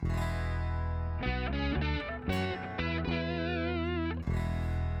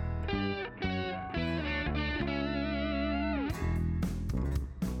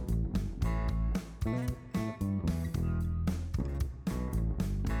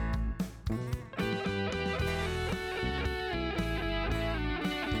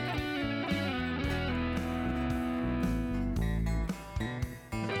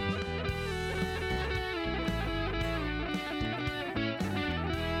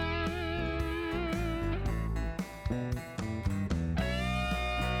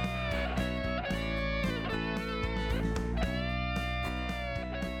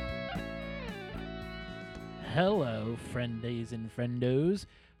Hello, friendies and friendos.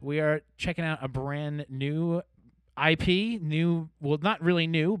 We are checking out a brand new IP, well, not really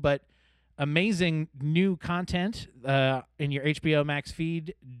new, but amazing new content in your HBO Max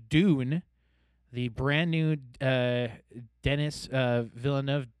feed. Dune, the brand new Denis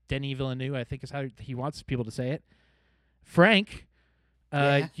Villeneuve, I think is how he wants people to say it. Frank,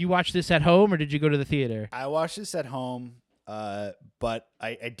 Yeah, you watched this at home or did you go to the theater? I watched this at home, but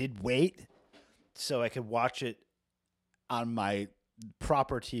I did wait so I could watch it on my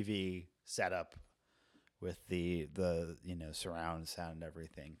proper TV setup with the surround sound and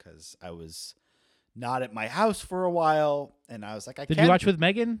everything because I was not at my house for a while and I was like I Did you can't. watch with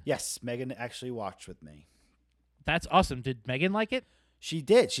Megan? Yes, Megan actually watched with me. That's awesome. Did Megan like it? She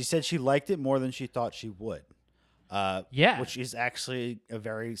did. She said she liked it more than she thought she would. Yeah. Which is actually a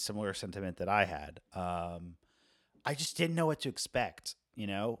very similar sentiment that I had. I just didn't know what to expect.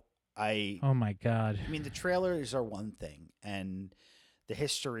 Oh my God. I mean, the trailers are one thing, and the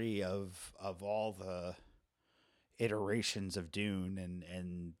history of all the iterations of Dune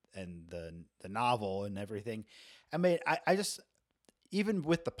and the novel and everything. I mean, I just even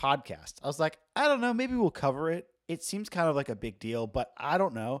with the podcast, I was like, I don't know, maybe we'll cover it. It seems kind of like a big deal, but I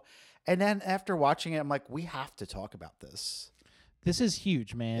don't know. And then after watching it, I'm like, we have to talk about this. This is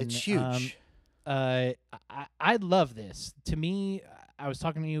huge, man. It's huge. I love this. To me, I was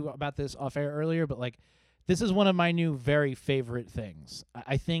talking to you about this off air earlier, but like, this is one of my new very favorite things.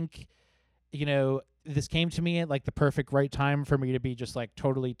 I think, this came to me at like the perfect right time for me to be just like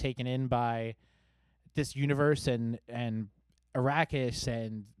totally taken in by this universe and Arrakis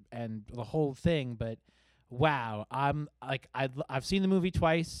and the whole thing. But wow, I'm like I've seen the movie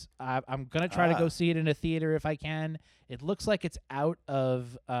twice. I'm gonna try to go see it in a theater if I can. It looks like it's out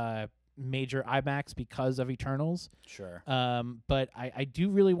of major IMAX because of Eternals. Sure. But I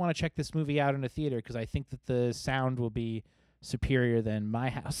do really want to check this movie out in a theater because I think that the sound will be superior than my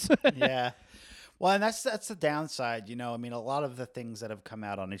house. Yeah. Well, and that's the downside, I mean, a lot of the things that have come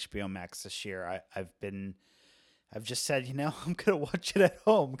out on HBO Max this year, I've just said, I'm gonna watch it at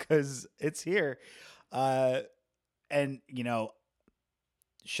home because it's here. Uh, and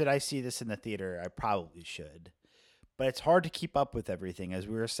should I see this in the theater? I probably should, but it's hard to keep up with everything. As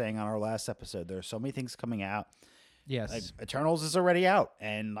we were saying on our last episode, there are so many things coming out. Yes. Like Eternals is already out,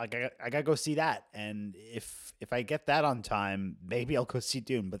 and like I gotta go see that. And if I get that on time, maybe I'll go see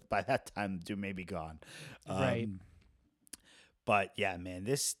Dune. But by that time, Dune may be gone. Right. But yeah, man,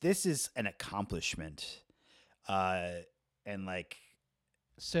 this is an accomplishment. And like,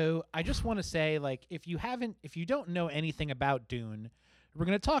 So I just want to say, like, if you don't know anything about Dune, we're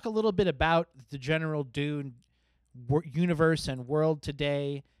going to talk a little bit about the general Dune universe and world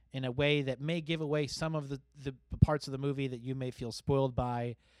today in a way that may give away some of the parts of the movie that you may feel spoiled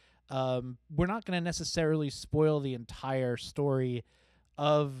by. We're not going to necessarily spoil the entire story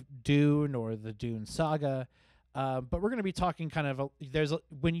of Dune or the Dune saga, but we're going to be talking kind of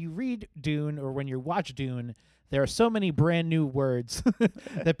when you read Dune or when you watch Dune, there are so many brand new words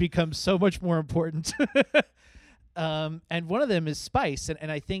that become so much more important. And one of them is spice, and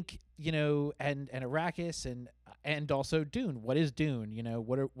I think and Arrakis and also Dune. What is Dune?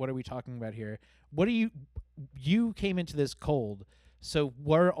 What are we talking about here? What do you came into this cold? So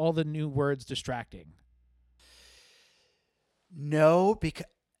were all the new words distracting? no,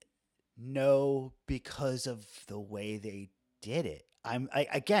 because of the way they did it.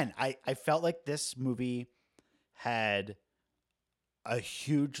 I felt like this movie had a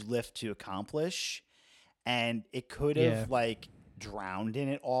huge lift to accomplish, and it could Yeah. have like drowned in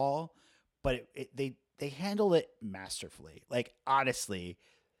it all, but they handled it masterfully. Like honestly,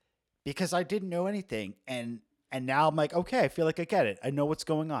 because I didn't know anything, and now I'm like, okay, I feel like I get it. I know what's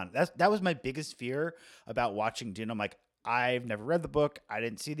going on. That was my biggest fear about watching Dune. I'm like, I've never read the book. I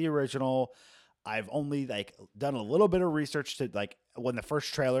didn't see the original. I've only like done a little bit of research to like when the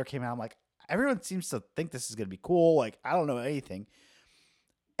first trailer came out. I'm like, everyone seems to think this is gonna be cool. Like I don't know anything,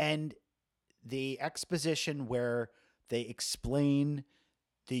 and the exposition where they explain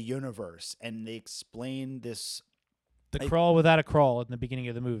the universe and they explain this. The Like, crawl without a crawl in the beginning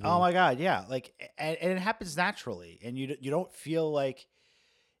of the movie. oh my god, yeah, like and it happens naturally, and you don't feel like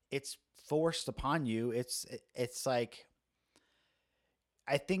it's forced upon you. It's like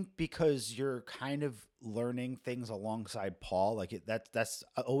I think because you're kind of learning things alongside Paul, like that's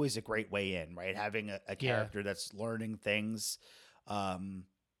always a great way in, right? Having a Yeah. character that's learning things. Um,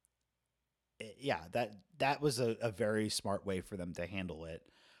 yeah, that was a very smart way for them to handle it.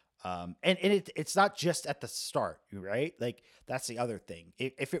 It's not just at the start, right? Like that's the other thing.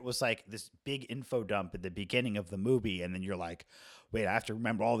 If it was like this big info dump at the beginning of the movie, and then you're like, wait, I have to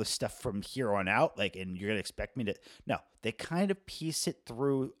remember all this stuff from here on out, like, and you're gonna expect me to? No, they kind of piece it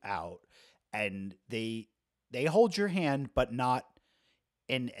throughout, and they hold your hand, but not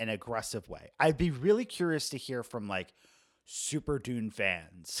in an aggressive way. I'd be really curious to hear from like Super Dune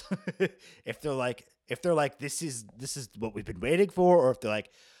fans if they're like this is what we've been waiting for, or if they're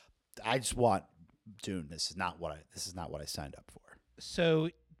like, I just want Dune. This is not what I signed up for. So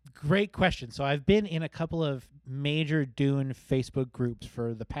great question. So I've been in a couple of major Dune Facebook groups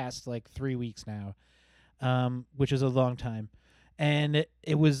for the past like 3 weeks now, which is a long time, and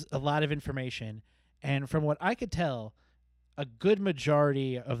it was a lot of information. And from what I could tell, a good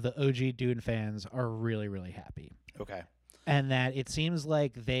majority of the OG Dune fans are really, really happy. Okay. And that it seems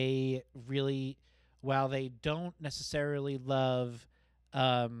like they really, while they don't necessarily love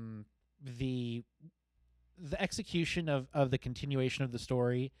the execution of the continuation of the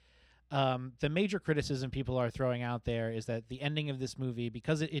story, the major criticism people are throwing out there is that the ending of this movie,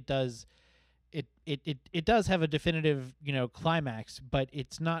 because it does have a definitive, climax, but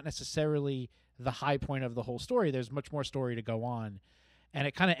it's not necessarily the high point of the whole story. There's much more story to go on, and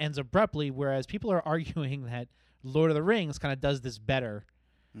it kind of ends abruptly, whereas people are arguing that Lord of the Rings kind of does this better,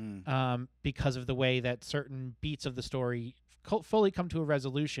 because of the way that certain beats of the story fully come to a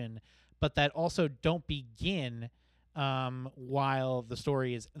resolution, but that also don't begin while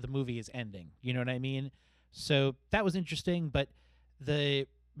the movie is ending. You know what I mean? So that was interesting, but I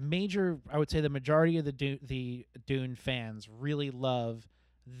would say the majority of the Dune fans really love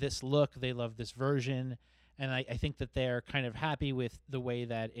this look. They love this version, and I think that they're kind of happy with the way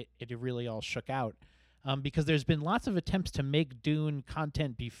that it really all shook out. Because there's been lots of attempts to make Dune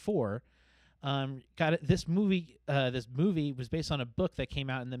content before. This movie was based on a book that came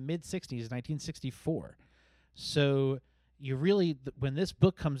out in the mid-'60s, 1964. So when this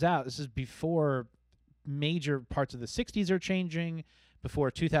book comes out, this is before major parts of the 60s are changing,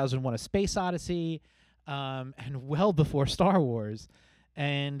 before 2001: A Space Odyssey, and well before Star Wars.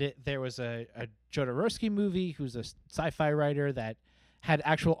 And there was a Jodorowsky movie, who's a sci-fi writer that had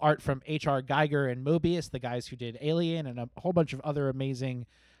actual art from H.R. Geiger and Mobius, the guys who did Alien, and a whole bunch of other amazing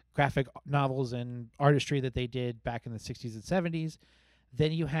graphic novels and artistry that they did back in the 60s and 70s.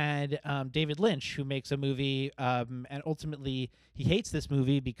 Then you had David Lynch, who makes a movie, and ultimately he hates this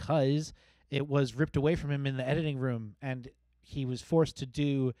movie because it was ripped away from him in the editing room, and he was forced to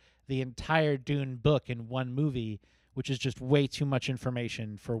do the entire Dune book in one movie, which is just way too much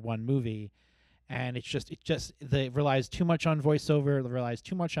information for one movie. And it relies too much on voiceover, it relies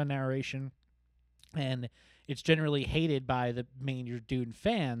too much on narration, and it's generally hated by the major Dune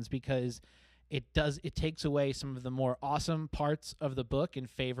fans because it takes away some of the more awesome parts of the book in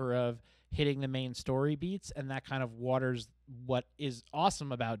favor of hitting the main story beats, and that kind of waters what is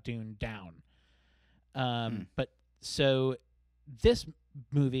awesome about Dune down. But so this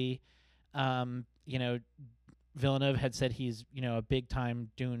movie, Villeneuve had said he's a big time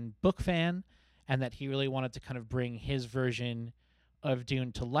Dune book fan, and that he really wanted to kind of bring his version of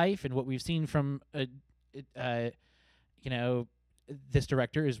Dune to life. And what we've seen from this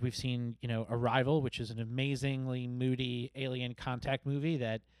director is we've seen Arrival, which is an amazingly moody alien contact movie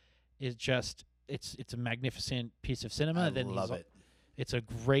that is just it's a magnificent piece of cinema. I love it. It's a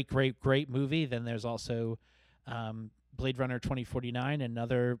great movie. Then there's also Blade Runner 2049,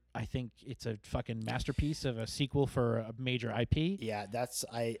 another, I think it's a fucking masterpiece of a sequel for a major IP. Yeah,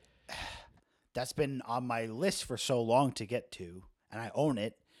 that's been on my list for so long to get to, and I own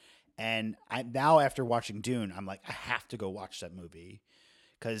it. And I now, after watching Dune, I'm like, I have to go watch that movie,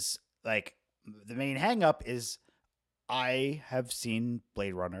 because like the main hang up is I have seen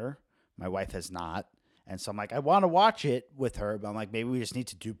Blade Runner, my wife has not, and so I'm like, I want to watch it with her, but I'm like, maybe we just need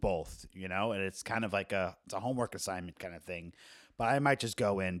to do both, and it's kind of like it's a homework assignment kind of thing. But I might just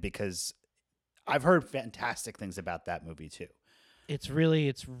go in because I've heard fantastic things about that movie too. It's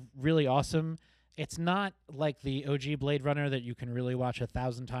really awesome. It's not like the OG Blade Runner that you can really watch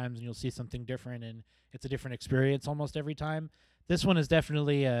 1,000 times and you'll see something different, and it's a different experience almost every time. This one is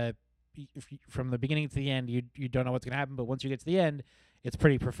definitely from the beginning to the end, you don't know what's going to happen, but once you get to the end, it's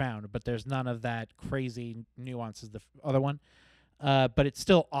pretty profound. But there's none of that crazy nuance as the other one. But it's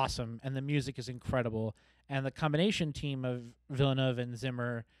still awesome, and the music is incredible. And the combination team of Villeneuve and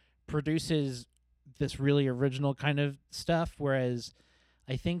Zimmer produces this really original kind of stuff, whereas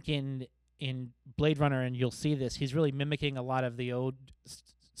I think in Blade Runner, and you'll see this, he's really mimicking a lot of the old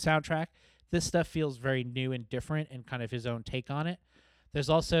soundtrack. This stuff feels very new and different and kind of his own take on it. There's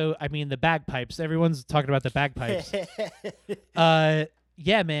also, the bagpipes. Everyone's talking about the bagpipes.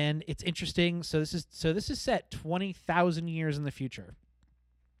 yeah, man, it's interesting. So this is set 20,000 years in the future.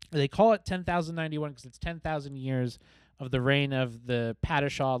 They call it 10,091 because it's 10,000 years of the reign of the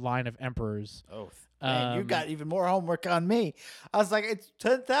Padishah line of emperors. Oh, man, you Um, got even more homework on me. I was like, it's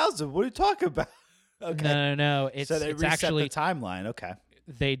 10,000. What are you talking about? Okay. No. So they It's reset actually the timeline. Okay.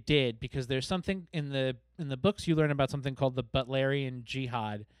 they did because there's something in the books you learn about something called the Butlerian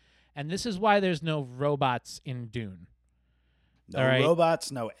Jihad, and this is why there's no robots in Dune. No All right.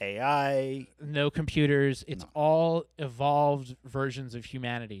 robots, no AI. No computers. It's No. all evolved versions of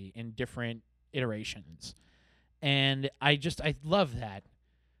humanity in different iterations. And I love that.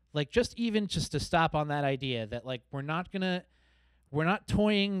 Like just to stop on that idea that like we're not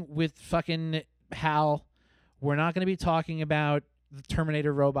toying with fucking HAL. We're not going to be talking about the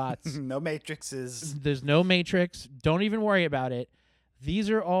Terminator robots. No matrices. There's no Matrix. Don't even worry about it. These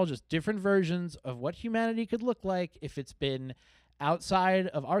are all just different versions of what humanity could look like if it's been outside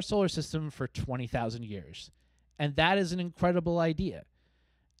of our solar system for 20,000 years. And that is an incredible idea.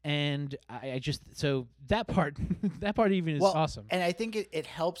 And I just, so that part, that part even is awesome. And I think it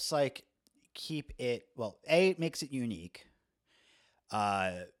helps like keep it, well, A, it makes it unique.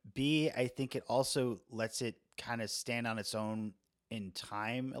 B, I think it also lets it kind of stand on its own in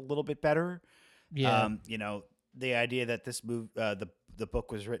time a little bit better. Yeah. You know, the idea that this the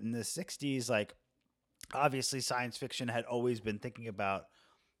book was written in the 60s, like obviously science fiction had always been thinking about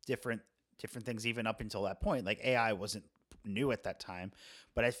different things even up until that point. Like AI wasn't new at that time,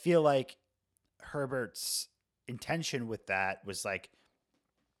 but I feel like Herbert's intention with that was like,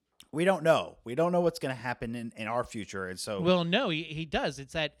 we don't know what's going to happen in our future. And so, well, no, he does.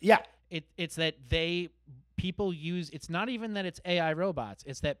 It's that, yeah, it's that people use, it's not even that it's AI robots.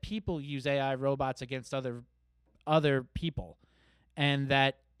 It's that people use AI robots against other people, and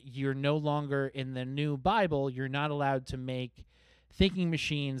that you're no longer in the new Bible. You're not allowed to make thinking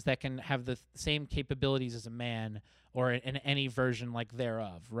machines that can have the same capabilities as a man or in any version like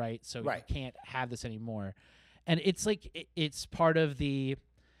thereof. Right. So Right. You can't have this anymore. And it's like, it's part of the,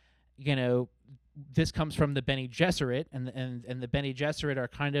 you know, this comes from the Bene Gesserit, and the Bene Gesserit are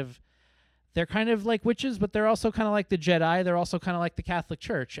they're kind of like witches, but they're also kind of like the Jedi. They're also kind of like the Catholic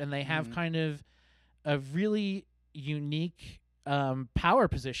Church, and they have kind of a really unique power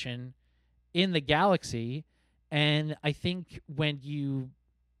position in the galaxy. And I think when you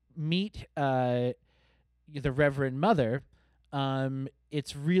meet the Reverend Mother,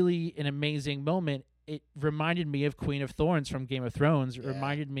 it's really an amazing moment. It reminded me of Queen of Thorns from Game of Thrones. It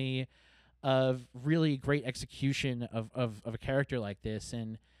reminded me of really great execution of a character like this.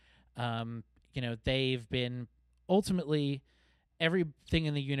 And, you know, they've been ultimately, everything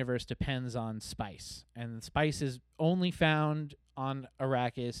in the universe depends on spice. And spice is only found on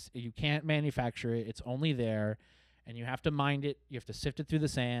Arrakis. You can't manufacture it. It's only there. And you have to mine it. You have to sift it through the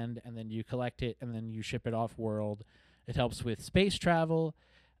sand. And then you collect it. And then you ship it off world. It helps with space travel.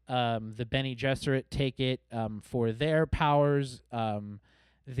 The Bene Gesserit take it for their powers. What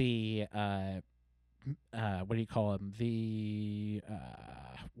do you call them?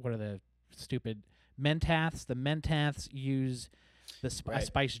 What are the stupid Mentats? The Mentats use the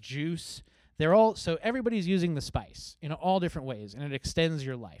spice juice. They're all, so everybody's using the spice in all different ways, and it extends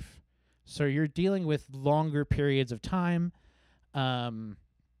your life. So you're dealing with longer periods of time, and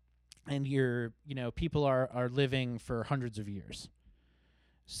people are living for hundreds of years.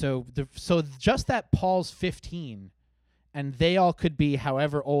 So just that Paul's 15, and they all could be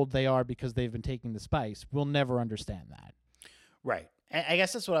however old they are because they've been taking the spice. We'll never understand that. Right. And I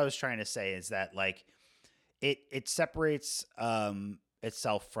guess that's what I was trying to say, is that like it separates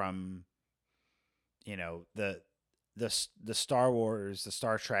itself from, you know, the Star Wars, the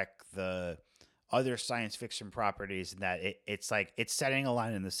Star Trek, the other science fiction properties, and that it's like it's setting a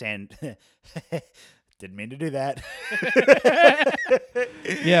line in the sand. Didn't mean to do that.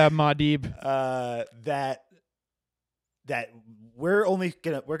 Yeah, Madib. That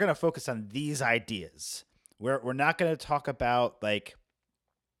we're gonna focus on these ideas. We're not gonna talk about like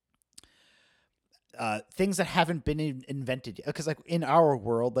things that haven't been invented yet. Because like in our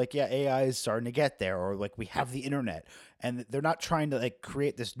world, like AI is starting to get there, or like we have the internet, and they're not trying to like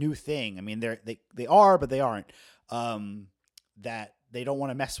create this new thing. I mean, they are, but they aren't. That they don't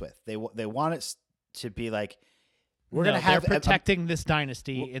want to mess with. They want it to be like, we're gonna have they're protecting this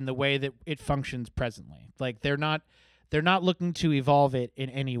dynasty in the way that it functions presently. Like they're not looking to evolve it in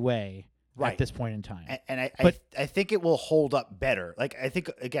any way at this point in time. And I think it will hold up better. Like I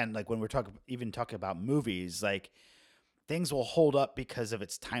think again, like when we're talking about movies, like things will hold up because of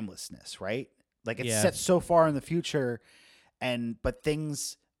its timelessness, right? Like it's set so far in the future, but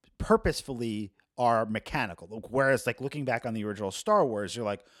things purposefully are mechanical. Whereas like looking back on the original Star Wars, you're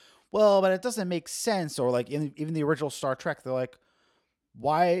like, well, but it doesn't make sense. Or like even the original Star Trek, they're like,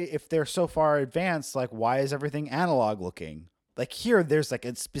 why, if they're so far advanced, like why is everything analog looking? Like here, there's like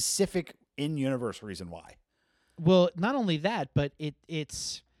a specific in-universe reason why. Well, not only that, but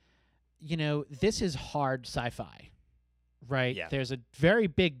it's this is hard sci-fi, right? Yeah. There's a very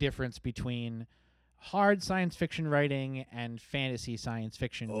big difference between hard science fiction writing and fantasy science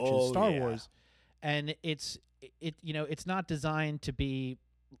fiction, which is Star Wars. And it's not designed to be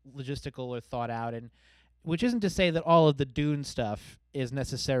logistical or thought out, and which isn't to say that all of the Dune stuff is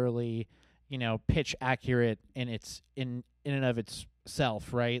necessarily, pitch accurate in and of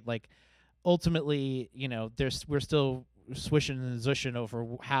itself, right? Like ultimately, we're still swishing and zushing over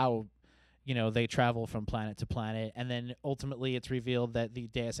how they travel from planet to planet, and then ultimately it's revealed that the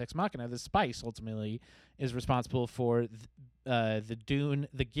Deus Ex Machina, the spice, ultimately is responsible for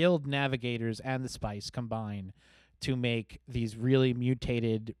the guild navigators and the spice combine to make these really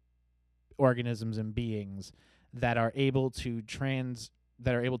mutated organisms and beings that are able to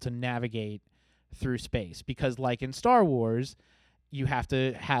navigate through space. Because like in Star Wars, you have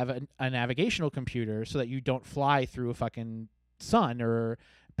to have a navigational computer so that you don't fly through a fucking sun or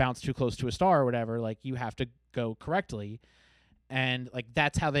bounce too close to a star or whatever. Like you have to go correctly. And like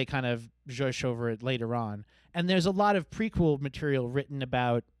that's how they kind of zhush over it later on. And there's a lot of prequel material written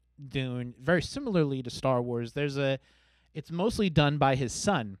about Dune very similarly to Star Wars. It's mostly done by his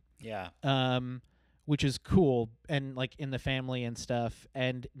son. Yeah. Which is cool, and like in the family and stuff.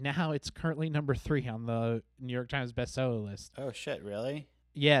 And now it's currently number 3 on the New York Times bestseller list. Oh shit, really?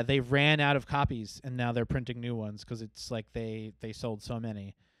 Yeah, they ran out of copies and now they're printing new ones because it's like they sold so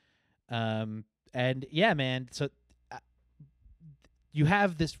many. And yeah, man, so you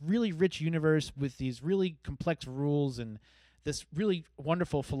have this really rich universe with these really complex rules and this really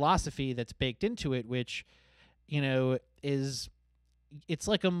wonderful philosophy that's baked into it, which, it's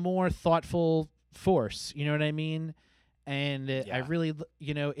like a more thoughtful force, you know what I mean? And I really,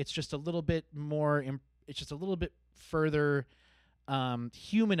 it's just a little bit more, it's just a little bit further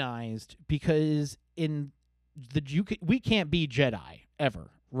humanized, because we can't be Jedi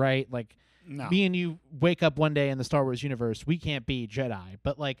ever, right? Like No. me and you wake up one day in the Star Wars universe, we can't be Jedi.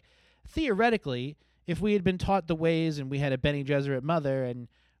 But like theoretically, if we had been taught the ways and we had a Bene Gesserit mother and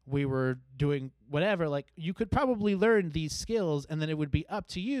we were doing whatever, like you could probably learn these skills, and then it would be up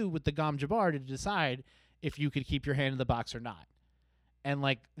to you with the Gom Jabbar to decide if you could keep your hand in the box or not. And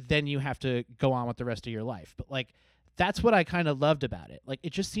like then you have to go on with the rest of your life. But like that's what I kind of loved about it. Like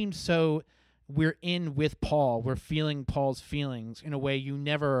it just seems so we're in with Paul. We're feeling Paul's feelings in a way you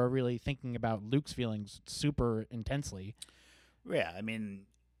never are really thinking about Luke's feelings super intensely. Yeah, I mean,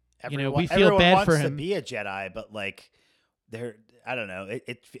 we feel bad wants for to him. be a Jedi, but like I don't know.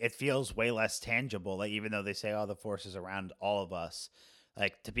 It feels way less tangible. Like even though they say, "Oh, the Force is around all of us,"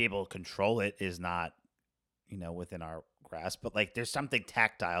 like to be able to control it is not, within our grasp. But like, there's something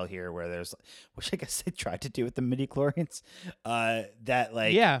tactile here where there's, which I guess they tried to do with the midichlorians. That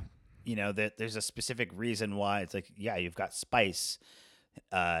like, that there's a specific reason why it's like, yeah, you've got spice,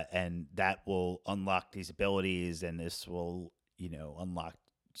 and that will unlock these abilities, and this will, unlock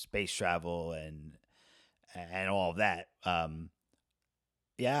space travel and all of that.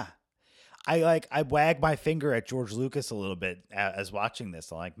 Yeah. I wag my finger at George Lucas a little bit as watching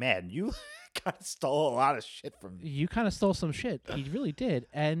this. I'm like, man, you kind of stole a lot of shit from me. You kind of stole some shit. He really did.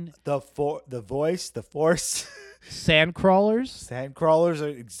 And the voice, the Force, sandcrawlers. Sandcrawlers are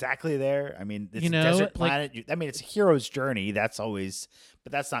exactly there. I mean, it's a desert planet. I mean, it's a hero's journey. That's always,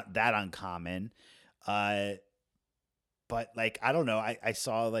 but that's not that uncommon. But like, I don't know. I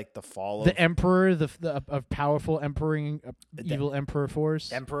saw like the fall of the Emperor, a powerful evil Emperor Force.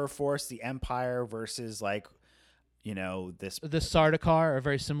 The Empire versus like, the Sardaukar are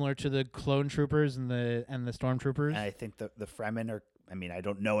very similar to the clone troopers and the stormtroopers. And I think the Fremen are. I mean, I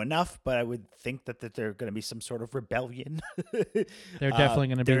don't know enough, but I would think that they're going to be some sort of rebellion. They're definitely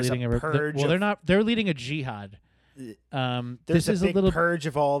going to be leading a purge. They're not. They're leading a jihad. There's this is big a little purge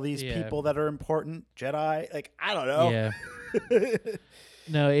of all these people that are important. Jedi, like I don't know. Yeah.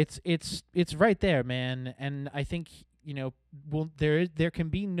 No, it's right there, man. And I think there can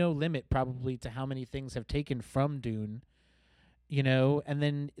be no limit probably to how many things have taken from Dune. And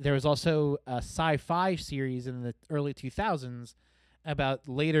then there was also a sci-fi series in the early 2000s about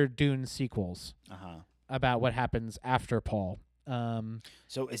later Dune sequels. About what happens after Paul.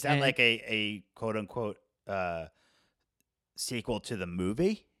 So is that like a quote unquote sequel to the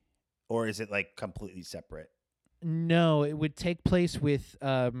movie, or is it like completely separate? No, it would take place with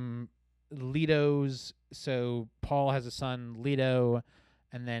Leto's. So Paul has a son, Leto,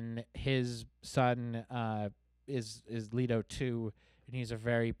 and then his son is Leto too, and he's a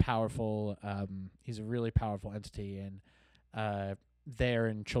very powerful. He's a really powerful entity, and they're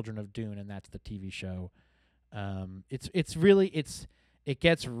in Children of Dune, and that's the TV show. It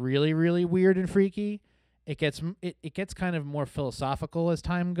gets really really weird and freaky. It gets kind of more philosophical as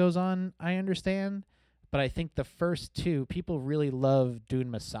time goes on, I understand, but I think the first two people really love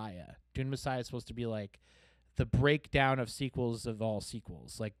Dune Messiah. Dune Messiah is supposed to be like the breakdown of sequels of all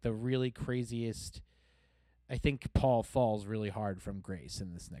sequels, like the really craziest. I think Paul falls really hard from grace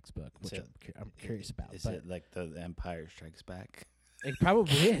in this next book, which I'm curious about. Is it like the Empire Strikes Back? It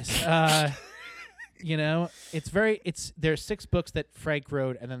probably is. There's 6 books that Frank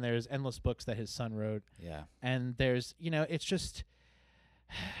wrote, and then there's endless books that his son wrote. Yeah. And there's, it's just,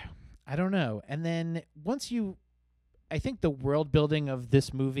 I don't know. And then I think the world building of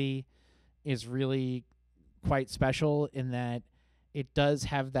this movie is really quite special in that it does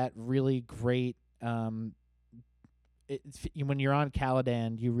have that really great, when you're on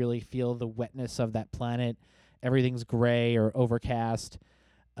Caladan, you really feel the wetness of that planet. Everything's gray or overcast.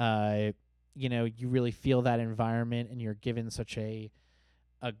 You really feel that environment, and you're given such a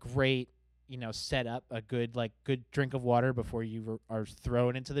great, setup, a good drink of water before you are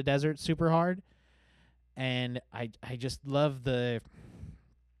thrown into the desert super hard. And I just love I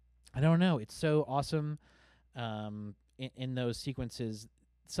don't know, it's so awesome in those sequences.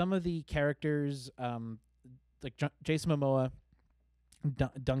 Some of the characters, like Jason Momoa,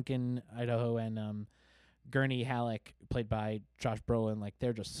 Duncan Idaho, and Gurney Halleck, played by Josh Brolin, like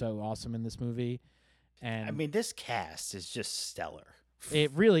they're just so awesome in this movie. And I mean, this cast is just stellar.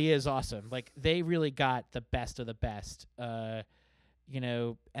 It really is awesome. Like they really got the best of the best. And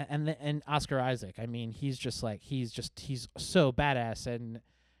Oscar Isaac. I mean, he's so badass, and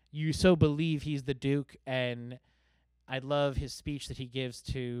you so believe he's the Duke. And I love his speech that he gives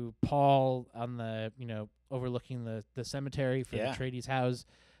to Paul on the overlooking the cemetery for the Atreides house.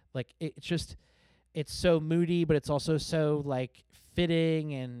 Like it's so moody, but it's also so like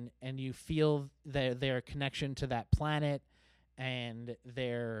fitting, and you feel their connection to that planet and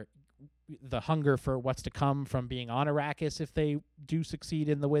the hunger for what's to come from being on Arrakis if they do succeed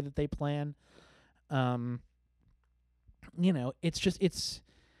in the way that they plan. It's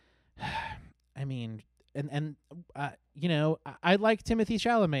I mean, I like Timothée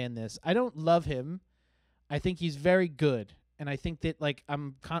Chalamet in this. I don't love him. I think he's very good, and I think that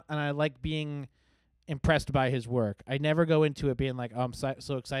and I like being impressed by his work. I never go into it being like, oh, I'm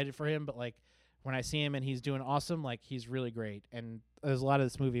so excited for him, but like when I see him and he's doing awesome, like he's really great. And there's a lot of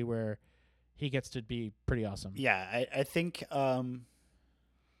this movie where he gets to be pretty awesome. Yeah, I think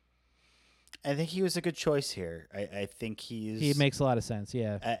he was a good choice here. I think he makes a lot of sense.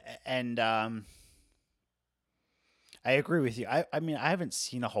 Yeah, and I agree with you. I mean, I haven't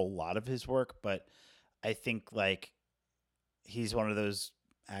seen a whole lot of his work, but I think like he's one of those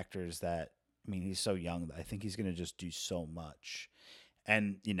actors that, I mean, he's so young that I think he's going to just do so much.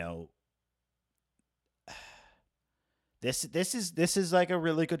 And, this is like a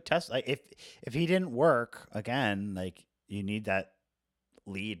really good test. Like if he didn't work again, like you need that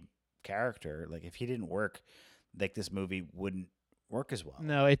lead character. Like if he didn't work, like this movie wouldn't work as well.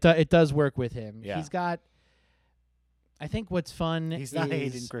 No, it does work with him. Yeah. He's got, I think what's fun, he's not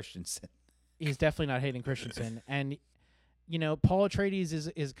Hayden Christensen. He's definitely not Hayden Christensen. And, Paul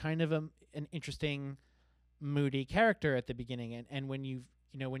Atreides is kind of an interesting, moody character at the beginning. And when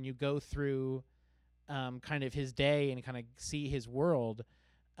when you go through kind of his day and kind of see his world,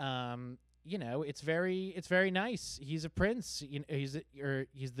 it's very nice. He's a prince. He's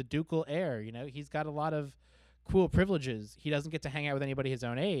the ducal heir. He's got a lot of cool privileges. He doesn't get to hang out with anybody his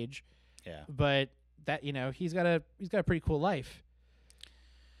own age. Yeah. But that he's got a pretty cool life.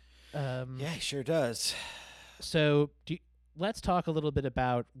 Yeah, he sure does. So let's talk a little bit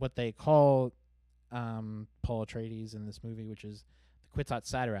about what they call Paul Atreides in this movie, which is the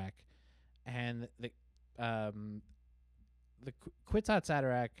Kwisatz Haderach, and the Kwisatz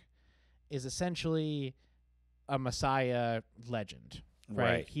Haderach is essentially a Messiah legend,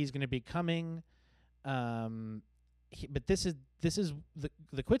 right? He's going to be coming, but this is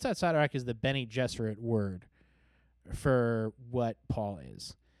the Kwisatz Haderach is the Bene Gesserit word for what Paul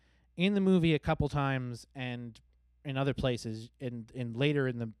is. In the movie, a couple times, and in other places, in later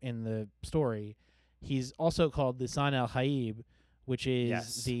in the story, he's also called the San el Haib, which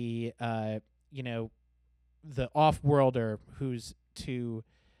is the the off-worlder who's to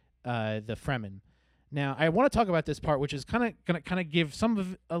the Fremen. Now, I want to talk about this part, which is kind of going to give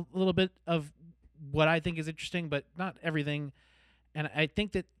a little bit of what I think is interesting, but not everything. And I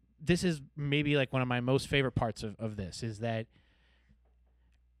think that this is maybe like one of my most favorite parts of this, is that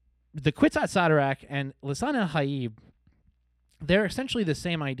the Kwisatz Haderach and Lisan al-Haib, they're essentially the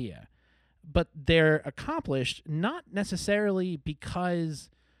same idea, but they're accomplished not necessarily because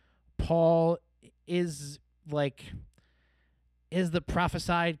Paul is like is the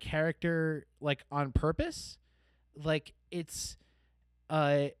prophesied character like on purpose. Like it's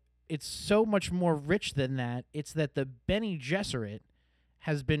so much more rich than that. It's that the Bene Gesserit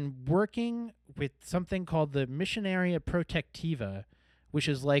has been working with something called the Missionaria Protectiva, which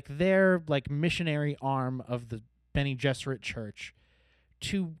is like their like missionary arm of the Bene Gesserit Church,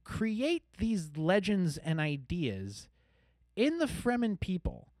 to create these legends and ideas in the Fremen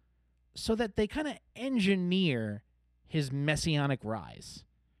people so that they kind of engineer his messianic rise.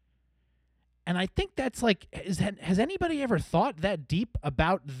 And I think that's like, has anybody ever thought that deep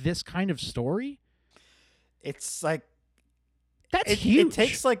about this kind of story? It's like That's huge. It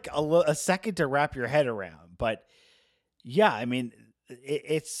takes like a second to wrap your head around, but yeah, I mean,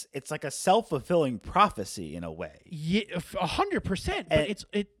 it's like a self-fulfilling prophecy in a way. Yeah, 100%. But it's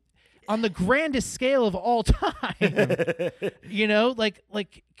on the grandest scale of all time. You know,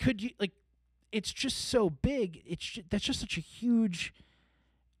 like could you like? It's just so big. That's just such a huge.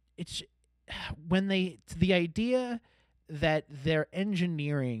 It's when the idea that they're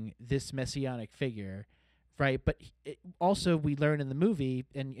engineering this messianic figure, right? But also we learn in the movie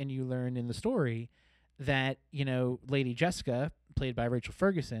and you learn in the story that, you know, Lady Jessica, played by Rachel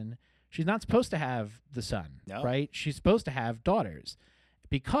Ferguson, she's not supposed to have the son, No. right? She's supposed to have daughters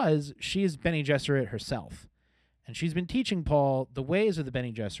because she is Bene Gesserit herself. And she's been teaching Paul the ways of the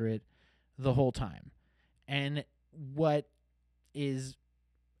Bene Gesserit the whole time. And what is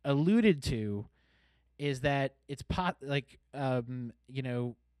alluded to is that it's you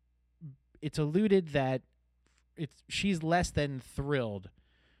know, it's alluded that she's less than thrilled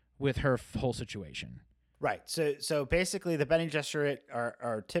with her whole situation. Right. So basically, the Bene Gesserit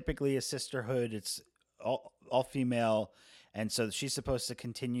are typically a sisterhood. It's all female, and so she's supposed to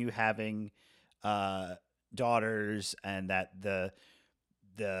continue having daughters, and that the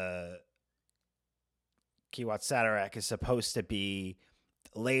Kwisatz Haderach is supposed to be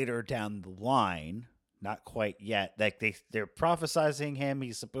later down the line, not quite yet. Like they're prophesizing him;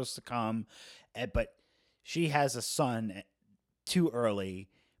 he's supposed to come, but she has a son too early,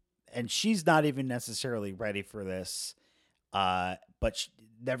 and she's not even necessarily ready for this. But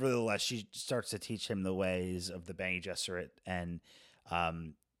nevertheless, she starts to teach him the ways of the Bene Gesserit, and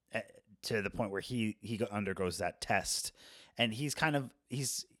to the point where he undergoes that test, and he's kind of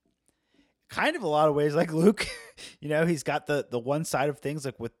a lot of ways like Luke. You know, he's got the one side of things,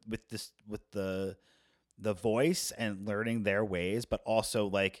 like with the voice and learning their ways, but also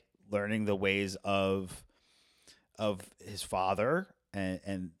like learning the ways of his father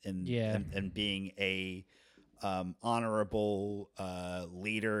and being a honorable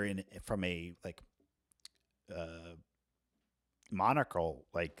leader from a like monarchical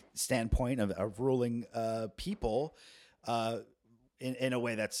like standpoint of ruling people in a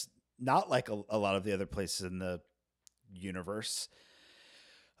way that's not like a lot of the other places in the universe.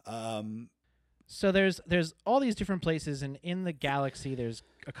 So there's all these different places, and in the galaxy there's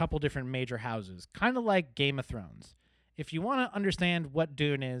a couple different major houses, kind of like Game of Thrones. If you want to understand what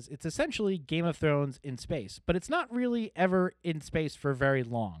Dune is, it's essentially Game of Thrones in space, but it's not really ever in space for very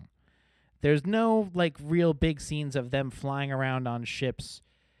long. There's no like real big scenes of them flying around on ships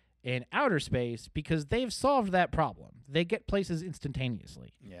in outer space because they've solved that problem. They get places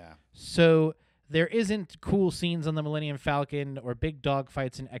instantaneously. Yeah. So there isn't cool scenes on the Millennium Falcon or big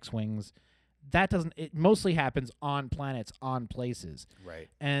dogfights in X-Wings. It mostly happens on planets, on places. Right.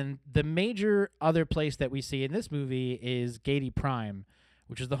 And the major other place that we see in this movie is Gedi Prime,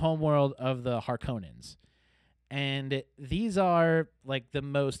 which is the homeworld of the Harkonnens. And these are like the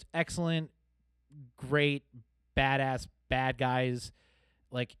most excellent, great, badass bad guys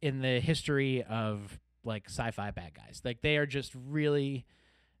like in the history of like sci-fi bad guys. Like they are just really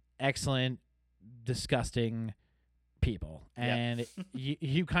excellent, disgusting people. And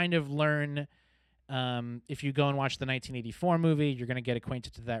you kind of learn, if you go and watch the 1984 movie, you're going to get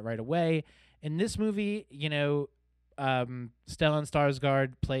acquainted to that right away. In this movie, you know, Stellan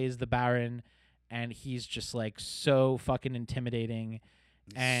Skarsgård plays the Baron, and he's just like so fucking intimidating.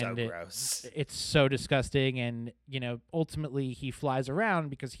 And so gross. It's so disgusting. And, you know, ultimately he flies around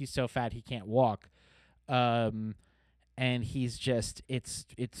because he's so fat he can't walk. And he's just, it's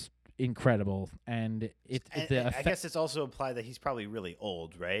incredible. And I guess it's also implied that he's probably really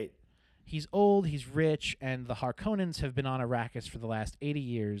old, right? He's old, he's rich, and the Harkonnens have been on Arrakis for the last 80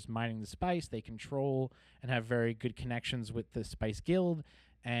 years mining the spice. They control and have very good connections with the Spice Guild,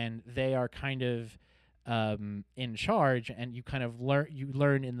 and they are kind of in charge, and you kind of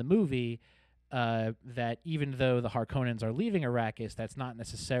learn in the movie that even though the Harkonnens are leaving Arrakis, that's not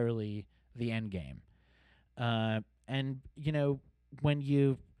necessarily the end game. And when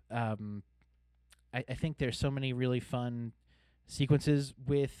you I think there's so many really fun sequences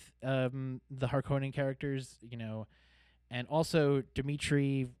with the Harkonnen characters, and also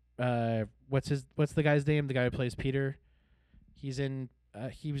Dimitri. What's the guy's name? The guy who plays Peter. He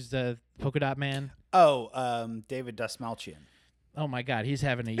was the Polka Dot Man. Oh, David Dastmalchian. Oh my God, he's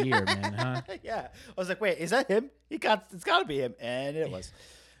having a year, man, huh? Yeah, I was like, wait, is that him? It's got to be him, and it was.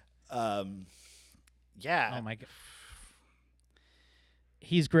 Yeah. Oh my God.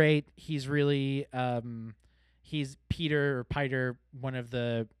 He's great. He's really he's Peter or Piter,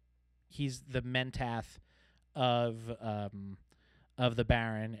 he's the Mentat of the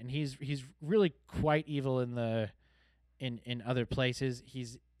Baron, and he's really quite evil in other places.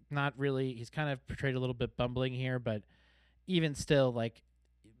 He's kind of portrayed a little bit bumbling here, but even still, like,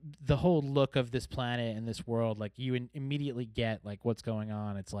 the whole look of this planet and this world, like, you immediately get like what's going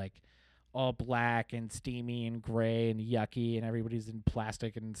on. It's like all black and steamy and gray and yucky, and everybody's in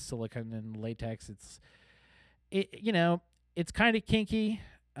plastic and silicone and latex. It's kind of kinky,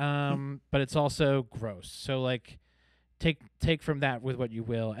 but it's also gross. So like, take from that with what you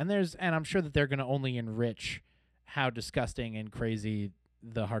will. And I'm sure that they're going to only enrich how disgusting and crazy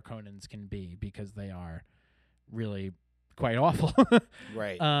the Harkonnens can be, because they are really quite awful.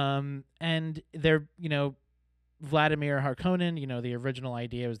 Right. And they're, Vladimir Harkonnen, the original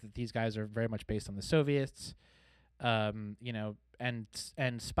idea was that these guys are very much based on the Soviets. And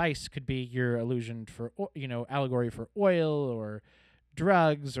spice could be your allusion for, allegory for oil or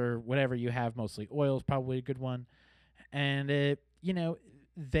drugs or whatever you have. Mostly oil is probably a good one. And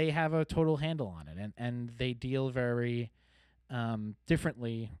they have a total handle on it, and they deal very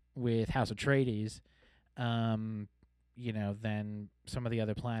differently with House Atreides, than some of the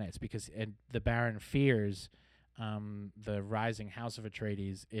other planets, because the Baron fears the rising House of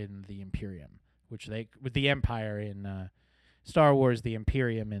Atreides in the Imperium, with the Empire in Star Wars, the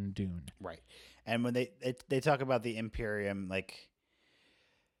Imperium in Dune. Right. And when they talk about the Imperium, like,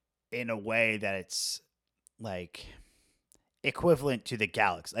 in a way that it's like equivalent to the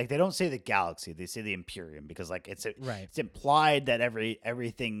galaxy. Like, they don't say the galaxy, they say the Imperium, because like it's implied that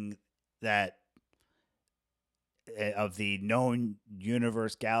everything that of the known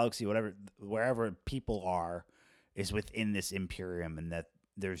universe, galaxy, wherever people are, is within this Imperium, and that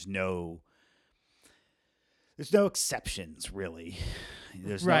there's no exceptions, really.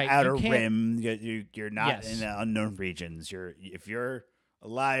 There's no outer rim. You're not in the unknown regions. If you're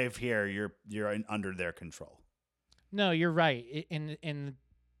alive here, you're under their control. No, you're right.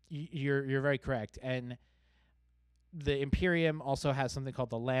 You're very correct. And the Imperium also has something called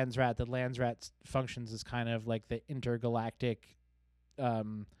the Landsrat. The Landsrat functions as kind of like the intergalactic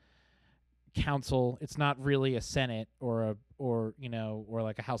council. It's not really a Senate or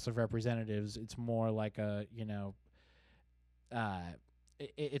like a House of Representatives. It's more like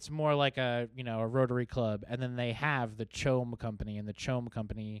it's more like a Rotary Club. And then they have the CHOAM Company, and the CHOAM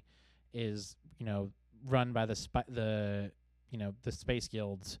Company is run by the space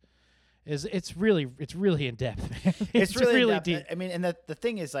guilds. It's really in depth. It's really deep. I mean, and the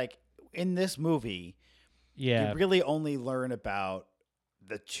thing is, like, in this movie, you really only learn about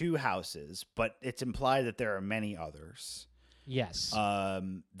the two houses, but it's implied that there are many others. Yes.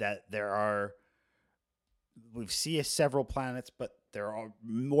 That there are. We see several planets, but there are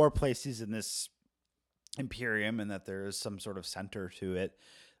more places in this Imperium, and that there is some sort of center to it.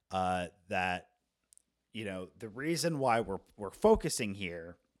 That the reason why we're focusing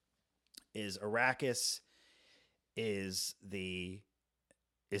here is Arrakis is the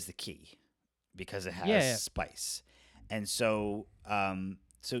key, because it has spice. And so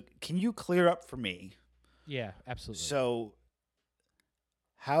can you clear up for me? Yeah, absolutely. So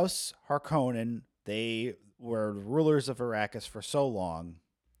House Harkonnen, they were rulers of Arrakis for so long.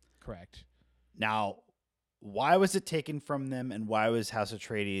 Correct. Now, why was it taken from them, and why was House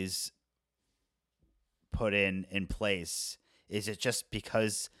Atreides put in place? Is it just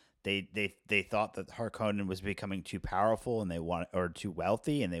because they thought that Harkonnen was becoming too powerful, and or too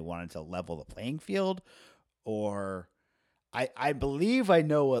wealthy, and they wanted to level the playing field? Or I believe I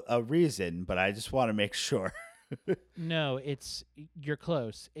know a reason, but I just want to make sure. No, you're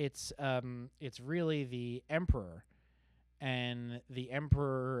close. It's really the Emperor, and the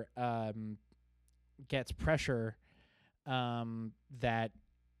Emperor gets pressure that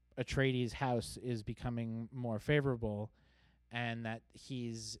Atreides' house is becoming more favorable, and that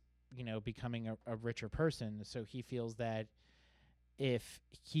he's becoming a richer person. So he feels that if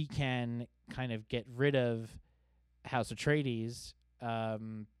he can kind of get rid of House Atreides,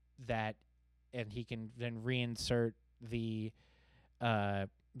 that, and he can then reinsert the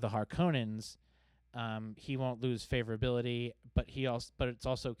Harkonnens, he won't lose favorability, but it's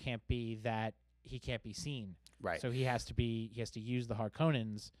also can't be that he can't be seen. Right. So he has to use the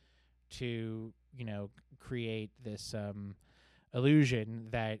Harkonnens to, create this illusion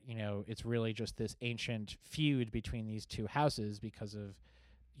that, it's really just this ancient feud between these two houses because of,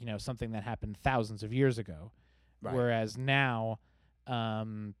 something that happened thousands of years ago. Right. Whereas now,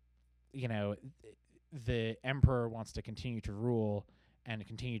 the Emperor wants to continue to rule and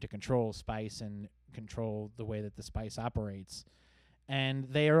continue to control spice and control the way that the spice operates. And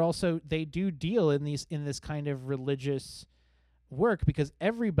they do deal in this kind of religious work, because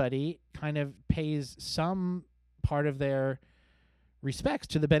everybody kind of pays some part of their respects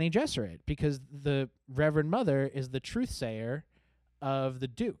to the Bene Gesserit, because the Reverend Mother is the truth sayer of the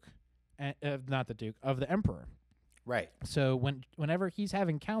Duke, not the Duke, of the Emperor. Right. So whenever he's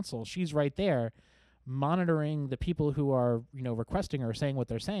having counsel, she's right there monitoring the people who are, requesting or saying what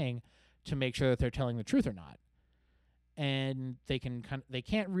they're saying to make sure that they're telling the truth or not. And they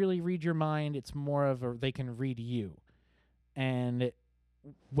can't really read your mind. It's more of they can read you. And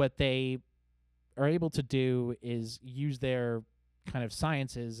what they are able to do is use their kind of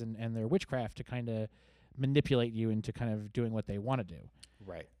sciences and their witchcraft to kind of manipulate you into kind of doing what they want to do.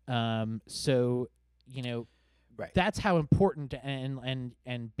 Right. So, right. That's how important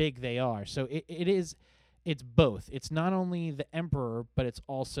and big they are. So it's both. It's not only the Emperor, but it's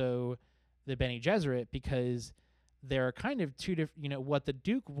also the Bene Gesserit, because there are kind of two different, what the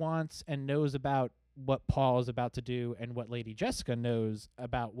Duke wants and knows about what Paul is about to do, and what Lady Jessica knows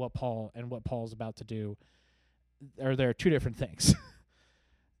about what Paul's about to do, there are two different things.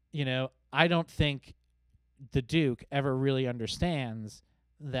 I don't think the Duke ever really understands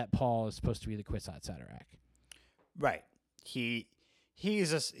that Paul is supposed to be the Kwisatz Haderach. Right. He's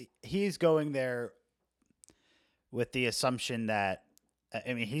going there with the assumption that,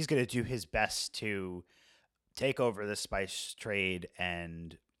 he's going to do his best to take over the spice trade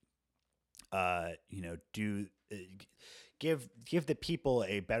and give the people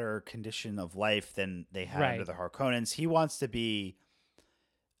a better condition of life than they had under the Harkonnens. He wants to be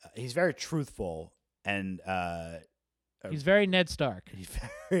he's very truthful, and he's very Ned Stark. He's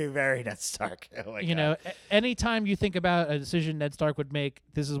very, very Ned Stark. Oh my God. Anytime you think about a decision Ned Stark would make,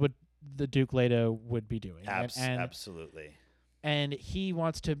 this is what the Duke Leto would be doing. Absolutely. And he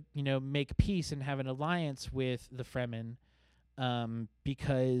wants to, make peace and have an alliance with the Fremen,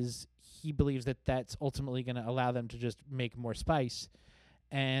 because he believes that that's ultimately going to allow them to just make more spice.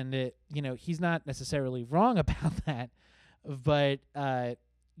 And, he's not necessarily wrong about that, but,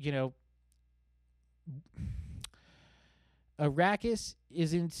 Arrakis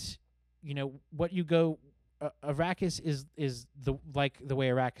isn't, what you go. Arrakis is the way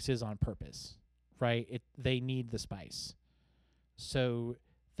Arrakis is on purpose, right? They need the spice, so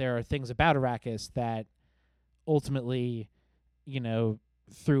there are things about Arrakis that ultimately,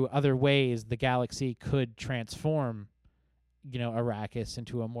 through other ways, the galaxy could transform, Arrakis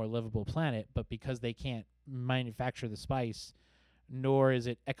into a more livable planet. But because they can't manufacture the spice, nor is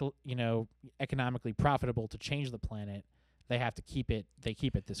it economically profitable to change the planet, they have to keep it. They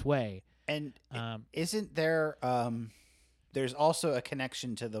keep it this way. And isn't there? There's also a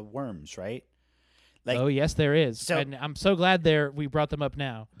connection to the worms, right? Oh yes, there is. So, and I'm so glad we brought them up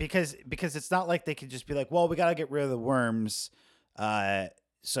now, because it's not like they could just be like, well, we got to get rid of the worms,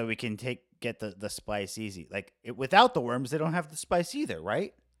 so we can get the spice easy. Like without the worms, they don't have the spice either,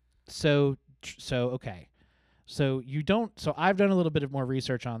 right? So okay. So you don't. So I've done a little bit of more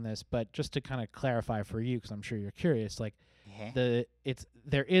research on this, but just to kind of clarify for you, because I'm sure you're curious, like there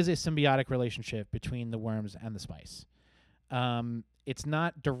is a symbiotic relationship between the worms and the spice. It's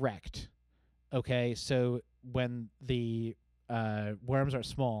not direct. Okay, so when the worms are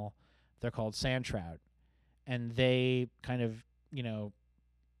small, they're called sand trout, and they kind of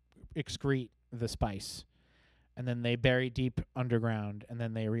excrete the spice, and then they bury deep underground, and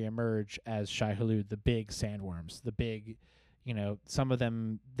then they reemerge as Shai-Hulud, the big sandworms. The big, some of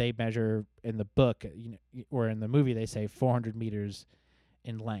them they measure in the book, or in the movie they say 400 meters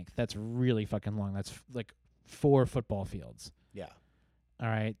in length. That's really fucking long. That's like 4 football fields. Yeah. All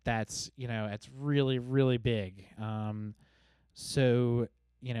right, that's it's really, really big. So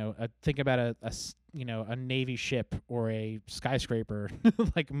think about a Navy ship or a skyscraper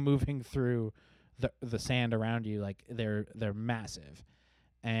like moving through the sand around you. Like they're massive,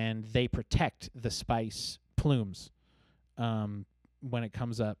 and they protect the spice plumes when it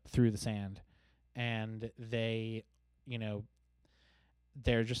comes up through the sand, and they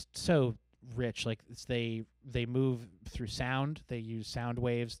they're just so rich. Like they move through sound. They use sound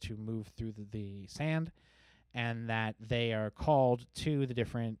waves to move through the sand, and that they are called to the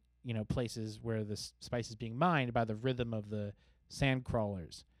different places where the spice is being mined by the rhythm of the sand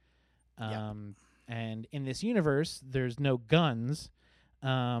crawlers. Yep. And in this universe, there's no guns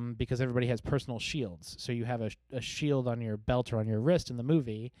because everybody has personal shields. So you have a shield on your belt or on your wrist in the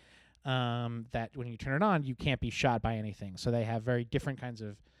movie that when you turn it on, you can't be shot by anything. So they have very different kinds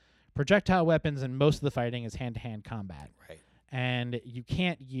of projectile weapons, and most of the fighting is hand-to-hand combat. Right. And you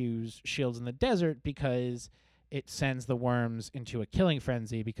can't use shields in the desert because it sends the worms into a killing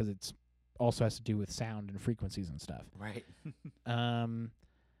frenzy because it's also has to do with sound and frequencies and stuff. Right.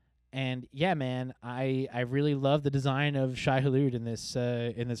 And yeah, man, I really love the design of Shai Hulud in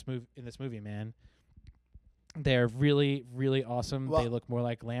this movie, man. They're really, really awesome. Well, they look more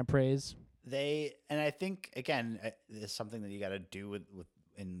like lampreys. And I think again, there's something that you got to do with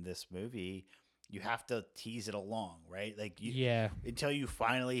in this movie. You have to tease it along, right? Like until you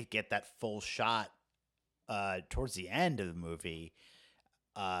finally get that full shot towards the end of the movie,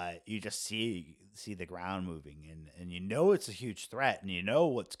 you just see the ground moving, and it's a huge threat,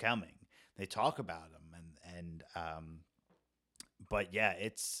 and what's coming. They talk about them, but yeah,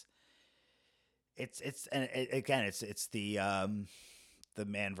 it's the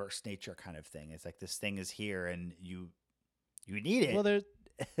man versus nature kind of thing. It's like this thing is here, and you need it. Well, there's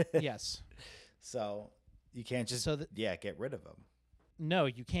yes. So you can't just get rid of them. No,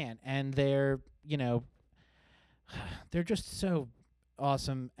 you can't, and they're they're just so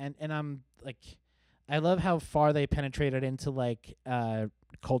awesome, and I'm like, I love how far they penetrated into like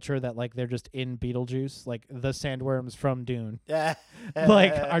culture that like they're just in Beetlejuice, like the sandworms from Dune,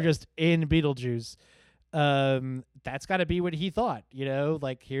 like are just in Beetlejuice. That's got to be what he thought,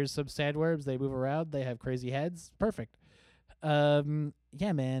 like here's some sandworms, they move around, they have crazy heads, perfect.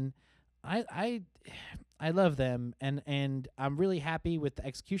 Yeah, man, I love them, and I'm really happy with the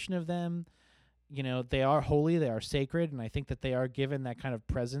execution of them. They are holy, they are sacred, and I think that they are given that kind of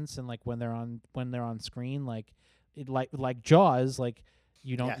presence. And like when they're on screen, like like Jaws, like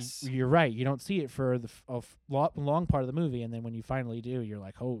you don't. Yes. You're right. You don't see it for a long part of the movie, and then when you finally do, you're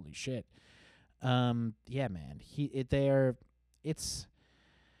like, holy shit. Yeah, man. It's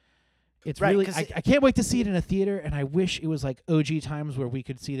right, really. I can't wait to see it in a theater, and I wish it was like OG times where we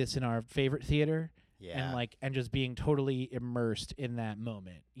could see this in our favorite theater. Yeah. And just being totally immersed in that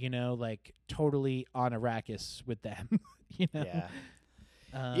moment, like totally on Arrakis with them, Yeah.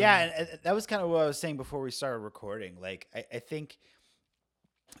 And that was kind of what I was saying before we started recording. Like, I think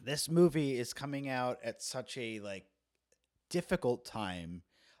this movie is coming out at such a like difficult time,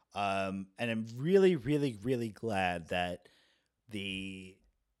 and I'm really, really, really glad that the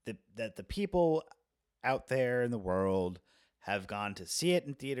people out there in the world have gone to see it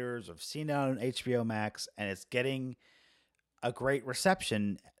in theaters or seen it on HBO Max, and it's getting a great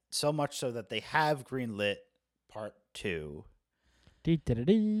reception, so much so that they have greenlit part 2. And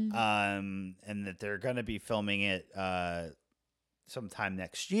that they're going to be filming it sometime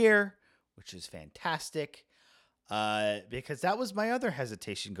next year, which is fantastic. Because that was my other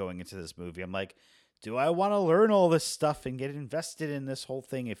hesitation going into this movie. I'm like, do I want to learn all this stuff and get invested in this whole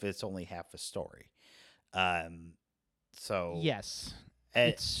thing if it's only half a story? So yes,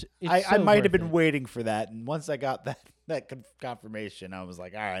 it's I so might have been waiting for that, and once I got that confirmation, I was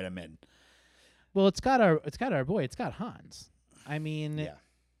like, all right, I'm in. Well, it's got our boy, it's got Hans. I mean,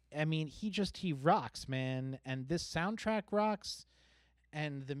 he rocks, man, and this soundtrack rocks,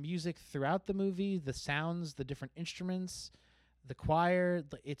 and the music throughout the movie, the sounds, the different instruments, the choir,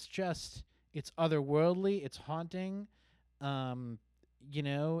 it's otherworldly, it's haunting.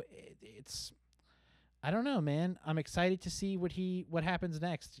 It's I don't know, man. I'm excited to see what happens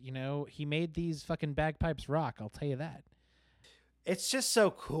next. He made these fucking bagpipes rock. I'll tell you that. It's just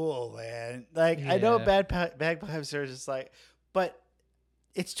so cool, man. Like, I know bagpipes are just like, but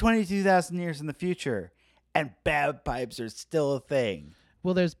it's 22,000 years in the future, and bagpipes are still a thing.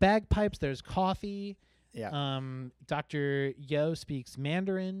 Well, there's bagpipes. There's coffee. Yeah. Dr. Yo speaks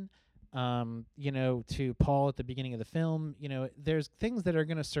Mandarin. To Paul at the beginning of the film, there's things that are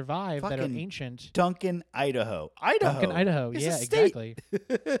going to survive that are ancient. Duncan, Idaho. Duncan, Idaho. It's yeah, exactly.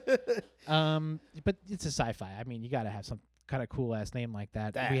 But it's a sci-fi. I mean, you got to have some kind of cool ass name like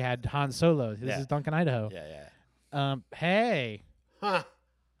that. Damn. We had Han Solo. This is Duncan, Idaho. Yeah. Hey. Huh.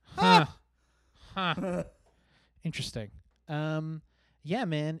 Interesting. Yeah,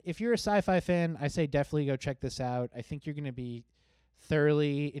 man. If you're a sci-fi fan, I say definitely go check this out. I think you're going to be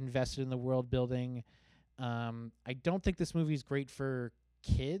thoroughly invested in the world building. I don't think this movie is great for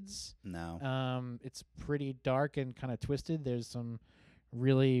kids. No. It's pretty dark and kind of twisted. There's some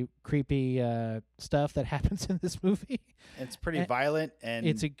really creepy stuff that happens in this movie. It's pretty And violent, and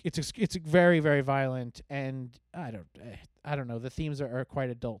it's a very very violent, and I don't know. The themes are quite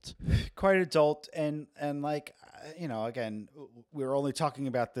adult. quite adult, and like again, we're only talking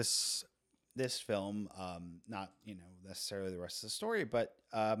about this film, not necessarily the rest of the story, but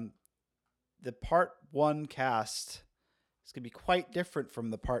the part one cast is going to be quite different from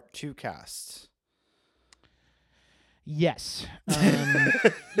the part two cast. Yes.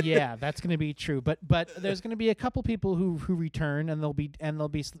 Yeah, that's going to be true. But there's going to be a couple people who return, and they'll be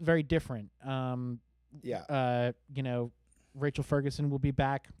very different. Yeah. Rachel Ferguson will be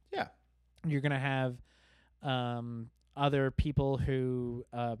back. Yeah. You're going to have other people who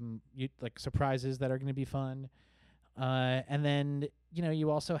like surprises that are going to be fun. And then you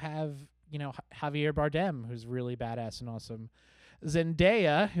also have Javier Bardem, who's really badass and awesome.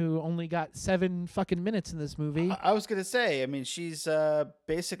 Zendaya, who only got 7 fucking minutes in this movie. I was gonna say, I mean, she's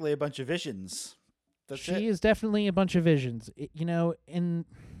basically a bunch of visions. That's She it. is definitely a bunch of visions. And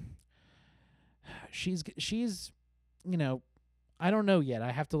she's I don't know yet.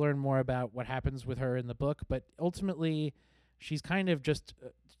 I have to learn more about what happens with her in the book, but ultimately she's kind of just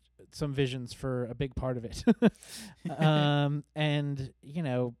some visions for a big part of it. And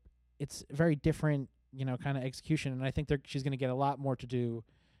it's very different, kind of execution, and I think she's going to get a lot more to do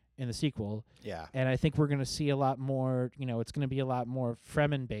in the sequel. Yeah. And I think we're going to see a lot more, it's going to be a lot more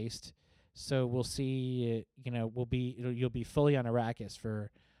Fremen based. So we'll see, you'll be fully on Arrakis for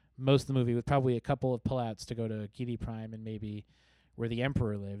most of the movie, with probably a couple of pullouts to go to Giedi Prime and maybe where the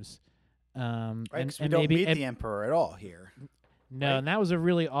Emperor lives. Right, and 'cause we don't maybe meet the Emperor at all here. no, right? and that was a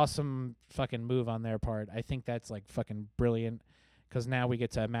really awesome fucking move on their part. I think that's like fucking brilliant, because now we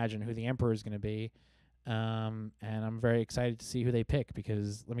get to imagine who the Emperor is going to be. And I'm very excited to see who they pick,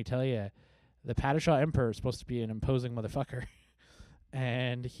 because let me tell you, the Padishah Emperor is supposed to be an imposing motherfucker.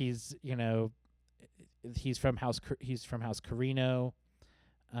 And he's from House Carino.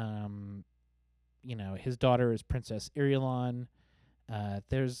 His daughter is Princess Irulan.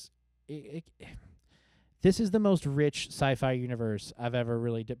 This is the most rich sci-fi universe I've ever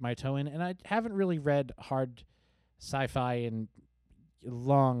really dipped my toe in, and I haven't really read hard sci-fi in a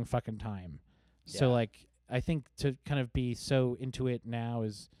long fucking time. So Yeah. like, I think to kind of be so into it now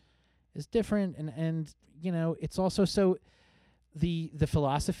is different, and it's also so the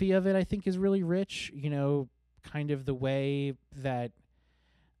philosophy of it, I think, is really rich. Kind of the way that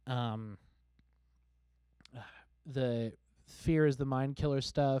the fear is the mind killer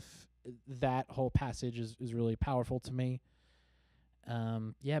stuff. That whole passage is really powerful to me.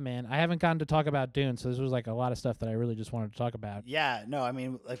 Yeah, man. I haven't gotten to talk about Dune, so this was like a lot of stuff that I really just wanted to talk about. Yeah, no, I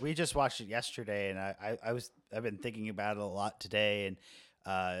mean, like we just watched it yesterday, and I've been thinking about it a lot today, and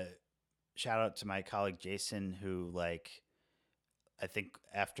shout out to my colleague Jason, who like I think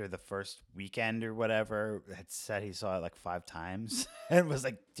after the first weekend or whatever had said he saw it like 5 times and was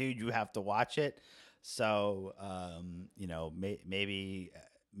like, dude, you have to watch it. So maybe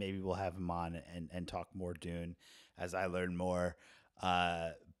we'll have him on and talk more Dune as I learn more.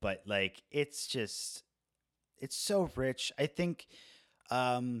 But like it's so rich. I think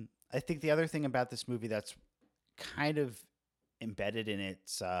the other thing about this movie that's kind of embedded in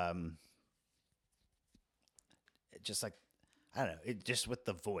its just like, I don't know, it just with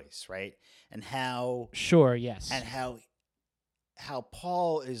the voice, right? And how Sure, yes. and how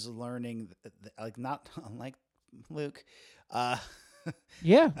Paul is learning like, not unlike Luke,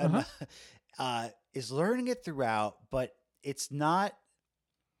 Yeah. is learning it throughout, but it's not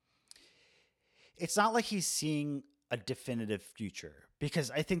like he's seeing a definitive future, because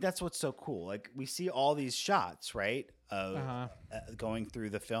I think that's what's so cool. Like we see all these shots, right, of going through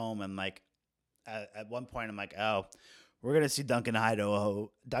the film, and like at one point I'm like, oh, we're gonna see Duncan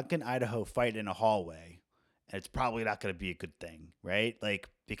Idaho fight in a hallway, and it's probably not gonna be a good thing, right? Like,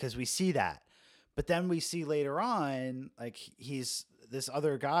 because we see that, but then we see later on, like he's this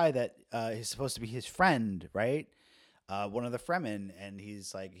other guy that is supposed to be his friend, right? One of the Fremen, and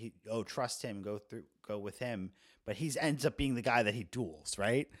he's like, trust him, go with him, but he ends up being the guy that he duels,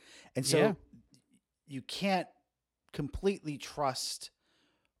 right? And so you can't completely trust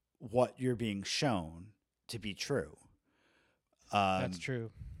what you're being shown to be true. That's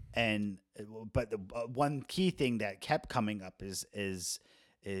true. But the one key thing that kept coming up is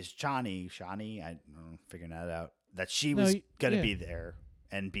Shani. I'm figuring that out. That she was gonna be there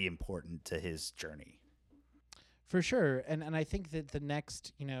and be important to his journey. For sure, and I think that the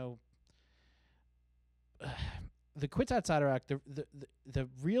next, the Kwisatz Haderach, the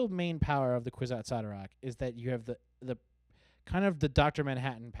real main power of the Kwisatz Haderach is that you have the kind of the Dr.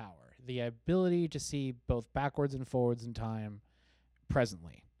 Manhattan power, the ability to see both backwards and forwards in time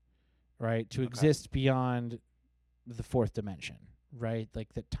presently, right? To Okay. exist beyond the fourth dimension, right?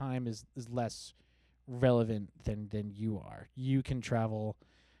 Like that time is less relevant than you are. You can travel,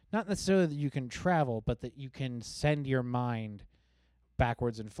 not necessarily that you can travel, but that you can send your mind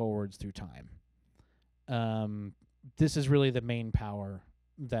backwards and forwards through time. This is really the main power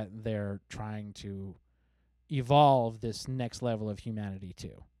that they're trying to evolve this next level of humanity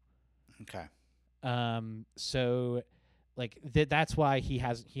to. Okay. So like that's why he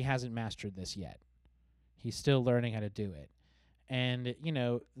hasn't mastered this yet. He's still learning how to do it. And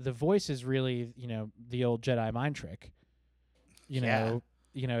the voice is really, the old Jedi mind trick. Yeah.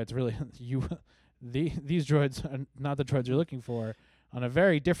 It's really you these droids are not the droids you're looking for on a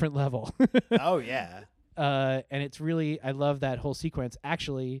very different level. Oh yeah. And it's really, I love that whole sequence.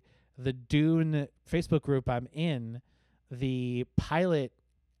 Actually, the Dune Facebook group I'm in, the pilot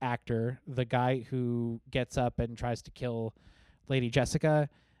actor, the guy who gets up and tries to kill Lady Jessica,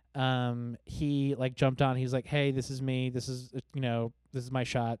 he like jumped on. He's like, "Hey, this is me. This is this is my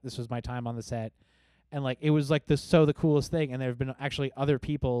shot. This was my time on the set." And like it was like the coolest thing. And there have been actually other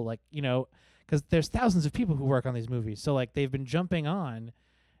people like because there's thousands of people who work on these movies, so like they've been jumping on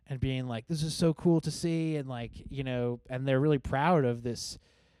and being like, "This is so cool to see," and like and they're really proud of this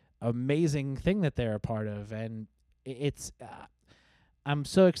amazing thing that they're a part of. And it's I'm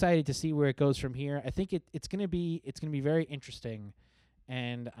so excited to see where it goes from here. I think it's gonna be very interesting,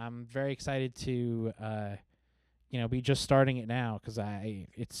 and I'm very excited to be just starting it now because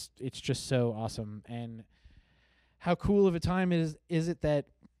it's just so awesome. And how cool of a time is it that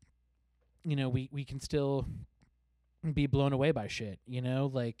we can still be blown away by shit,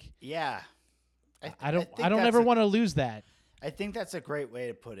 like Yeah. I don't think ever that's want to lose that. I think that's a great way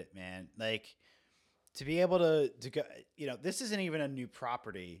to put it, man. Like to be able to go, this isn't even a new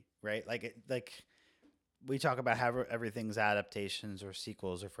property, right? Like we talk about how everything's adaptations or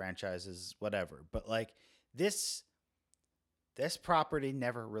sequels or franchises, whatever. But like this property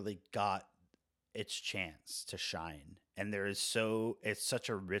never really got its chance to shine, and it's such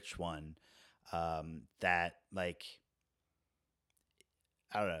a rich one that like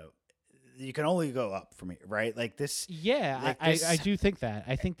I don't know. You can only go up from here, right? Like this. Yeah, Like I this. do think that.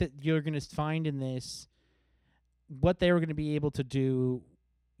 I think that you're going to find in this what they were going to be able to do,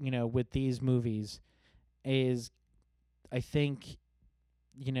 with these movies is, I think,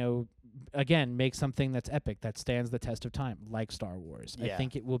 again, make something that's epic, that stands the test of time, like Star Wars. Yeah. I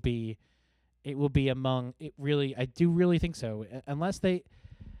think it will be among it really. I do really think so. Unless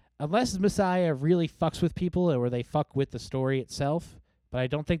Messiah really fucks with people or they fuck with the story itself. But I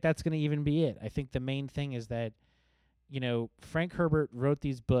don't think that's going to even be it. I think the main thing is that, Frank Herbert wrote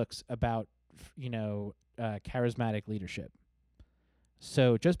these books about, charismatic leadership.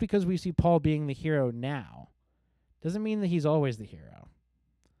 So just because we see Paul being the hero now doesn't mean that he's always the hero.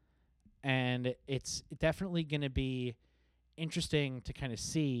 And it's definitely going to be interesting to kind of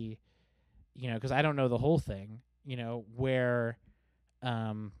see, because I don't know the whole thing, where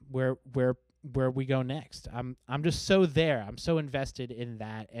we go next. I'm just so there. I'm so invested in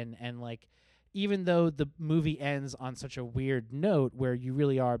that, and like, even though the movie ends on such a weird note where you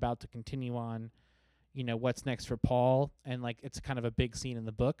really are about to continue on, what's next for Paul, and like it's kind of a big scene in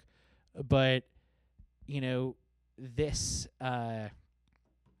the book, but this I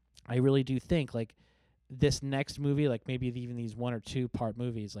really do think like this next movie, like maybe even these 1 or 2 part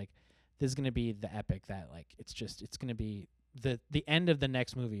movies, like this is gonna be the epic that like it's gonna be the end of the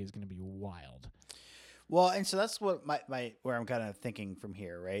next movie is going to be wild. Well, and so that's what my where I'm kind of thinking from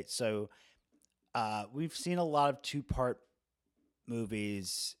here, right? So we've seen a lot of 2-part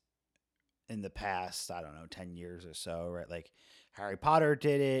movies in the past, I don't know, 10 years or so, right? Like Harry Potter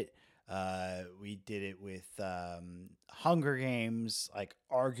did it. We did it with Hunger Games, like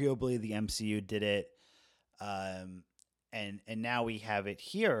arguably the MCU did it. And now we have it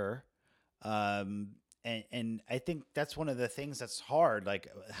here. And I think that's one of the things that's hard. Like,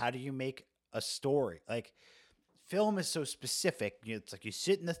 how do you make a story? Like, film is so specific. It's like you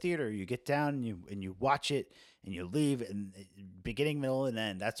sit in the theater, you get down, and you watch it, and you leave, and beginning, middle, and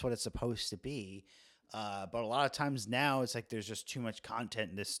end. That's what it's supposed to be. But a lot of times now, it's like there's just too much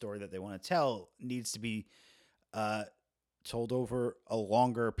content in this story that they want to tell. It needs to be told over a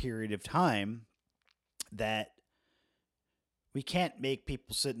longer period of time. That we can't make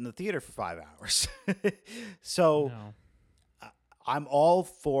people sit in the theater for 5 hours. So No. I'm all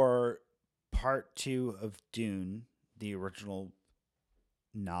for part 2 of Dune, the original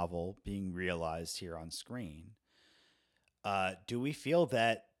novel, being realized here on screen. Do we feel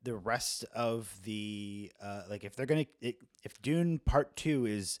that the rest of the, like if they're going to, if Dune part 2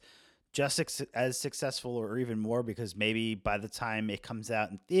 is just as successful or even more, because maybe by the time it comes out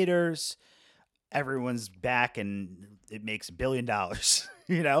in theaters, everyone's back and it makes $1 billion.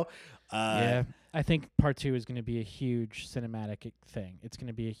 You know, uh, Yeah, I think part two is going to be a huge cinematic thing. It's going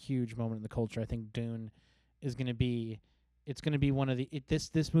to be a huge moment in the culture. I think Dune is going to be. It's going to be one of the.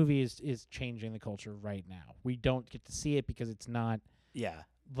 This movie is changing the culture right now. We don't get to see it because it's not yeah,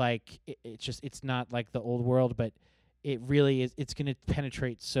 like it's not like the old world, but it really is. It's going to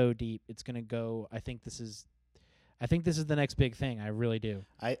penetrate so deep. It's going to go. I think this is the next big thing. I really do.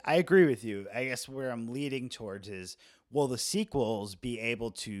 I agree with you. I guess where I'm leading towards is, will the sequels be able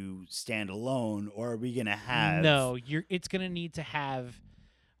to stand alone, or are we gonna have? No, it's going to need to have.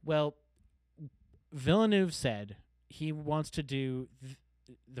 Well, Villeneuve said he wants to do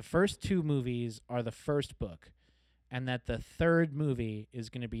the first two movies are the first book, and that the third movie is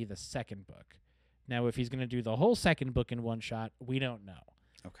going to be the second book. Now, if he's going to do the whole second book in one shot, we don't know.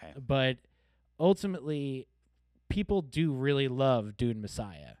 Okay. But ultimately, people do really love Dune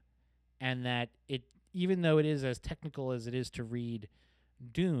Messiah, and that it, even though it is as technical as it is to read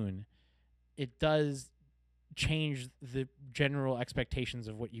Dune, it does change the general expectations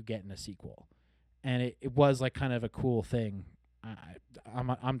of what you get in a sequel, and it was like kind of a cool thing.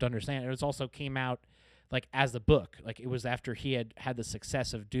 I'm to understand. It was also came out like as the book, like it was after he had the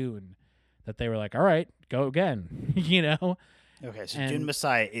success of Dune that they were like, all right, go again, you know. Okay. So And Dune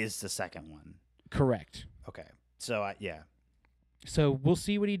Messiah is the second one. correct. Okay. So yeah. So we'll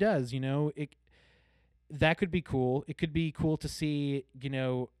see what he does. You know, that could be cool. It could be cool to see, you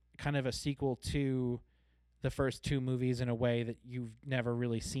know, kind of a sequel to the first two movies in a way that you've never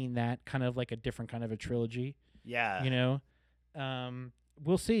really seen, that kind of like a different kind of a trilogy, Yeah. you know.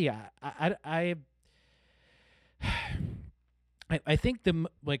 We'll see. I think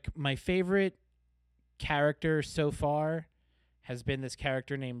like my favorite character so far has been this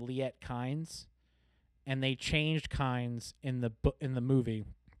character named Liet Kynes, and they changed Kynes in the movie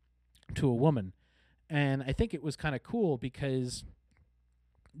to a woman, and I think it was kind of cool because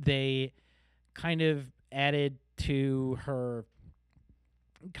they kind of added to her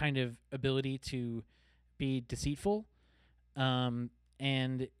kind of ability to be deceitful, and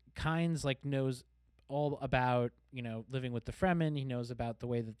Kynes like knows all about, you know, living with the Fremen. He knows about the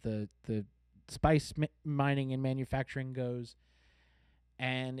way that the spice mining and manufacturing goes,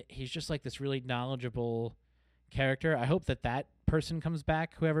 and he's just like this really knowledgeable character. I hope that person comes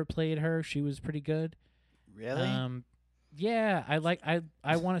back. Whoever played her, she was pretty good. Really? Yeah,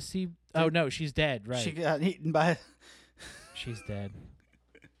 I want to see. Oh no, she's dead. Right, She got eaten by. she's dead.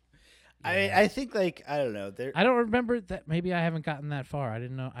 I think, like, I don't know. There. I don't remember that. Maybe I haven't gotten that far. I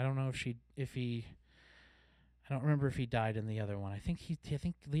didn't know. I don't know if he. I don't remember if he died in the other one. I think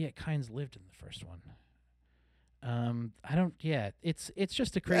Liet Kynes lived in the first one. I don't. Yeah, it's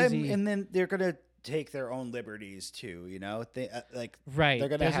just a crazy. And then they're gonna take their own liberties too. You know, they like right. they're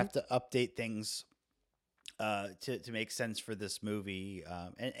gonna have to update things to make sense for this movie,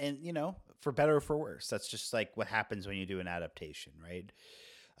 and you know, for better or for worse. That's just like what happens when you do an adaptation, right?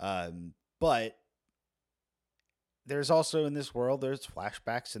 But there's also, in this world, there's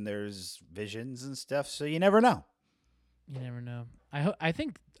flashbacks and there's visions and stuff, so you never know. You never know. I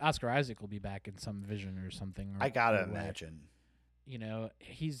think Oscar Isaac will be back in some vision or something. I gotta or imagine. You know,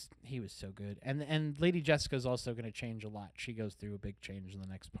 he was so good, and Lady Jessica's also going to change a lot. She goes through a big change in the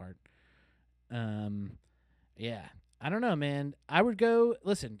next part. Yeah, I don't know, man. I would go.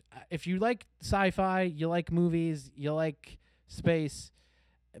 Listen, if you like sci-fi, you like movies, you like space.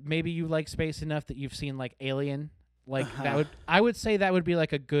 Maybe you like space enough that you've seen like Alien. Like that would, I would say that would be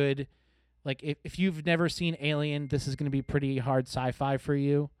like a good, like if you've never seen Alien, this is going to be pretty hard sci-fi for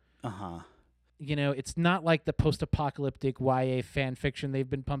you. You know, it's not like the post-apocalyptic YA fan fiction they've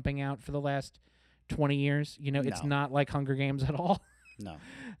been pumping out for the last 20 years. You know, it's No. not like Hunger Games at all. No.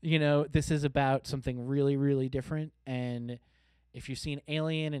 You know, this is about something really, really different. And if you've seen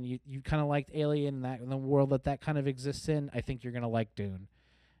Alien and you kind of liked Alien and the world that kind of exists in, I think you're going to like Dune.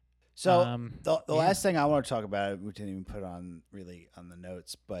 So the yeah. last thing I want to talk about, we didn't even put on really on the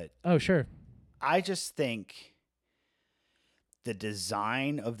notes, but Oh, sure. I just think the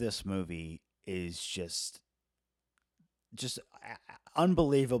design of this movie is just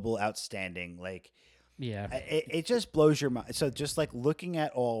unbelievable, outstanding. Like, Yeah. it just blows your mind. So just like looking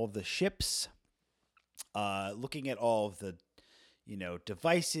at all of the ships, looking at all of the, you know,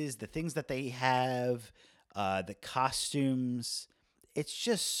 devices, the things that they have, the costumes, it's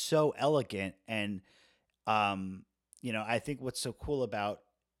just so elegant. And you know, I think what's so cool about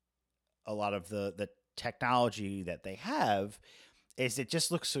a lot of the technology that they have is it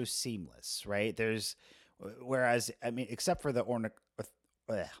just looks so seamless, right? Whereas, I mean, except for the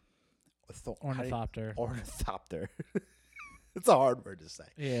Ornithopter. Ornithopter. It's a hard word to say.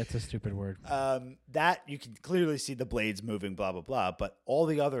 Yeah, it's a stupid word. That you can clearly see the blades moving, blah blah blah. But all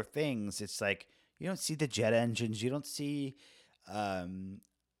the other things, it's like you don't see the jet engines. You don't see,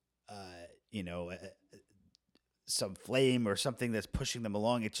 you know, some flame or something that's pushing them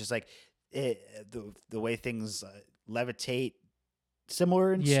along. It's just like the way things levitate,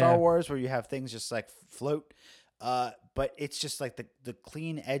 similar in Star Wars, where you have things just like float. But it's just like the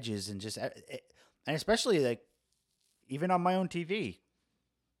clean edges and just and especially like. Even on my own TV,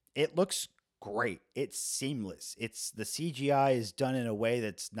 it looks great. It's seamless. It's the CGI is done in a way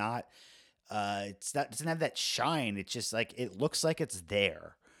that's not. It doesn't have that shine. It's just like it looks like it's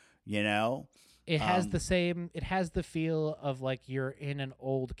there. You know. It has the same. It has the feel of like you're in an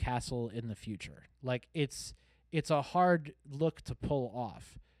old castle in the future. Like it's a hard look to pull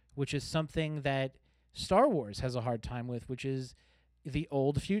off, which is something that Star Wars has a hard time with, which is the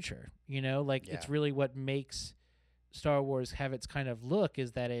old future. You know, like it's really what makes Star Wars have its kind of look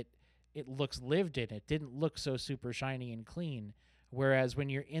is that it looks lived in. It didn't look so super shiny and clean. Whereas when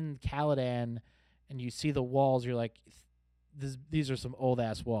you're in Caladan and you see the walls, you're like, these are some old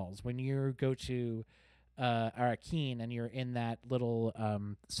ass walls. When you go to Arrakeen and you're in that little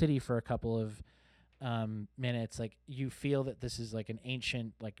city for a couple of minutes, like you feel that this is like an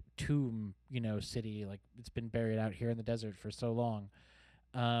ancient like tomb, you know, city. Like it's been buried out here in the desert for so long.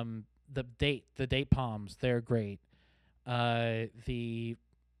 The date palms, they're great. I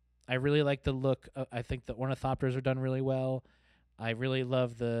really like the look. I think the ornithopters are done really well. I really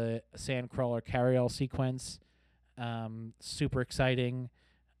love the Sandcrawler carryall sequence. Super exciting,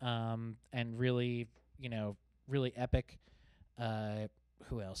 and really, you know, really epic.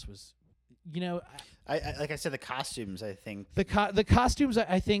 Who else was, you know, I like I said, the costumes. I think the costumes.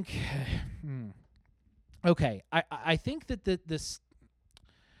 I think. Okay, I think that this.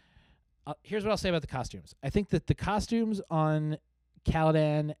 Here's what I'll say about the costumes. I think that the costumes on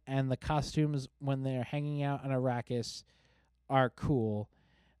Caladan and the costumes when they're hanging out on Arrakis are cool.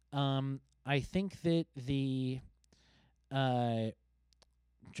 I think that the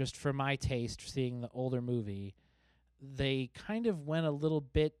just for my taste, seeing the older movie, they kind of went a little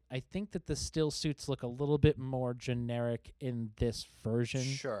bit. I think that the still suits look a little bit more generic in this version.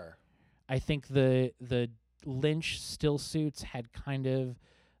 Sure. I think the Lynch still suits had kind of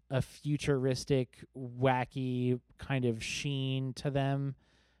a futuristic, wacky kind of sheen to them,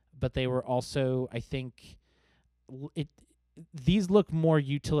 but they were also, I think, these look more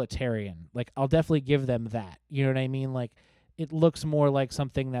utilitarian. Like, I'll definitely give them that. You know what I mean? Like, it looks more like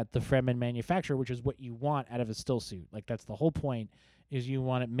something that the Fremen manufacture, which is what you want out of a still suit. Like, that's the whole point, is you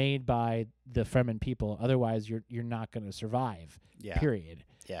want it made by the Fremen people. Otherwise, you're not going to survive. Yeah. Period.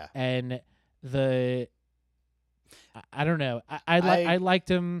 Yeah. And I don't know. I liked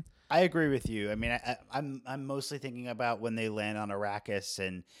him. I agree with you. I mean, I'm mostly thinking about when they land on Arrakis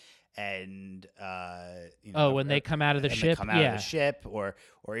and you know, when they come out of the ship, out of the ship, or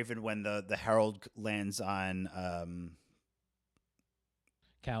even when the Herald lands on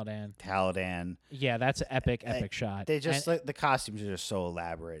Caladan. Yeah, that's an epic shot. They just like the costumes are just so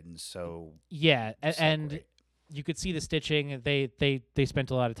elaborate and so and great. You could see the stitching. They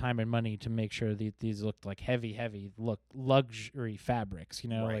spent a lot of time and money to make sure these looked like heavy luxury fabrics, you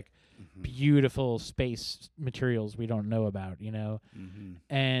know, Right. like beautiful space materials we don't know about, you know. Mm-hmm.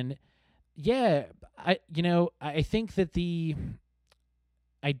 And I think that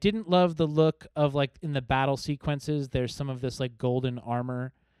I didn't love the look of, like, in the battle sequences, there's some of this like golden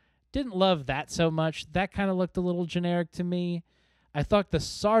armor. Didn't love that so much. That kind of looked a little generic to me. I thought the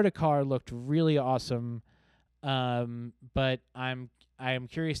Sardaukar looked really awesome. But I am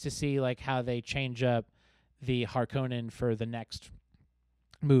curious to see like how they change up the Harkonnen for the next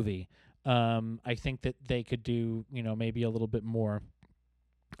movie. I think that they could do, you know, maybe a little bit more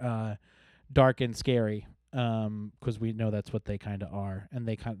dark and scary, because we know that's what they kind of are, and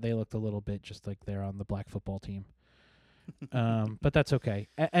they looked a little bit just like they're on the black football team. But that's okay.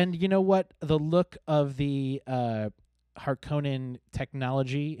 And you know what? The look of the Harkonnen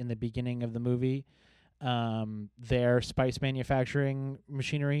technology in the beginning of the movie. Their spice manufacturing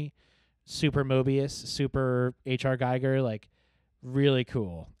machinery, super Mobius, super H.R. Geiger, like really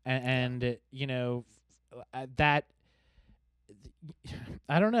cool. And you know, that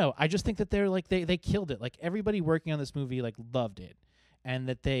I don't know. I just think that they're like they killed it. Like everybody working on this movie like loved it, and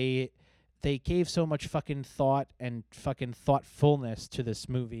that they gave so much fucking thought and fucking thoughtfulness to this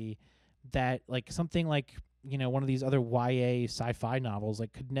movie that like something like, you know, one of these other YA sci-fi novels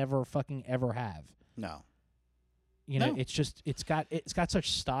like could never fucking ever have. No. You know, it's just it's got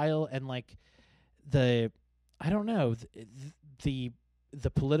such style, and like I don't know, the the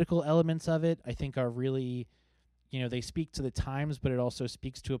political elements of it, I think, are really, they speak to the times, but it also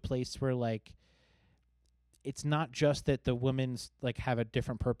speaks to a place where like it's not just that the women's like have a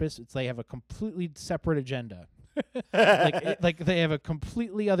different purpose; it's they have a completely separate agenda. like they have a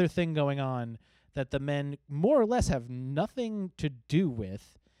completely other thing going on that the men more or less have nothing to do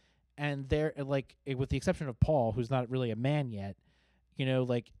with, and they're like, with the exception of Paul, who's not really a man yet.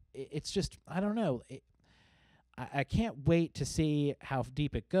 It's just, I don't know. I can't wait to see how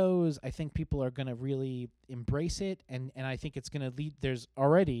deep it goes. I think people are going to really embrace it, and I think it's going to lead. There's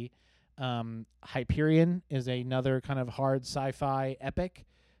already Hyperion is another kind of hard sci-fi epic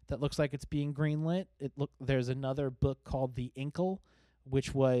that looks like it's being greenlit. There's another book called The Inkle,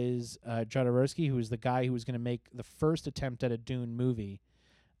 which was Jodorowsky, who was the guy who was going to make the first attempt at a Dune movie.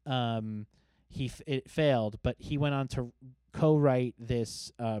 It failed, but he went on to co-write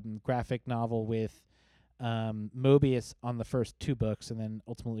this graphic novel with Mobius on the first 2 books, and then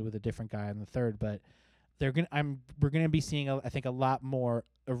ultimately with a different guy on the third. But we're gonna be seeing I think a lot more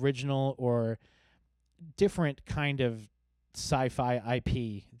original or different kind of sci-fi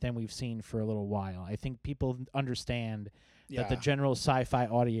IP than we've seen for a little while. I think people understand that the general sci-fi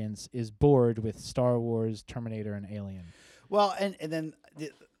audience is bored with Star Wars, Terminator, and Alien. Well, and then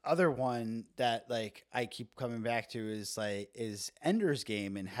the other one that like I keep coming back to is Ender's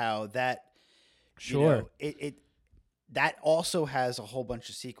Game, and how that it that also has a whole bunch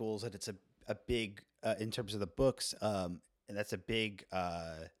of sequels, and it's a big in terms of the books, and that's a big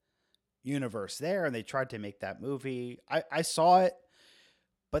universe there, and they tried to make that movie. I saw it,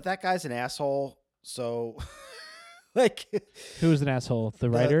 but that guy's an asshole. So, like, who's an asshole? The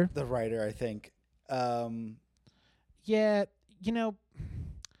writer? The writer, I think. Yeah,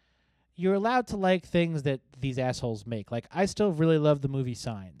 you're allowed to like things that these assholes make. Like, I still really love the movie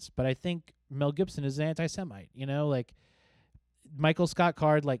Signs, but I think Mel Gibson is an anti-Semite. Like Michael Scott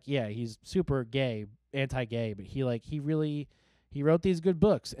Card, like, yeah, he's super gay, anti-gay, but he wrote these good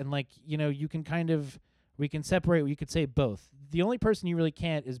books, and like, you can we can separate. You could say both. The only person you really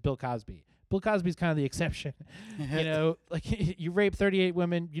can't is Bill Cosby. Bill Cosby's kind of the exception. Like, you rape 38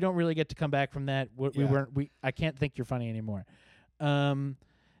 women, you don't really get to come back from that. I can't think you're funny anymore.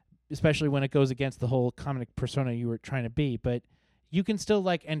 Especially when it goes against the whole comic persona you were trying to be, but you can still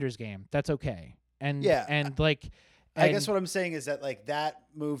like Ender's Game. That's okay. And I guess what I'm saying is that like that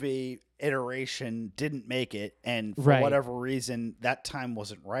movie iteration didn't make it, and for whatever reason that time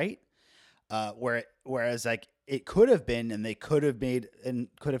wasn't right. Whereas like it could have been, and they could have made and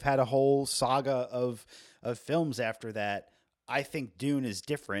could have had a whole saga of films after that. I think Dune is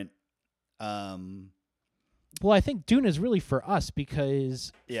different. Well, I think Dune is really for us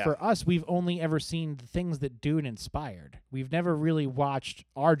because for us, we've only ever seen the things that Dune inspired. We've never really watched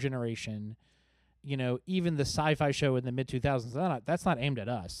our generation, even the sci-fi show in the mid-2000s. That's not aimed at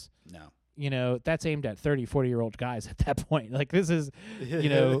us. No. That's aimed at 30, 40-year-old guys at that point. Like, this is,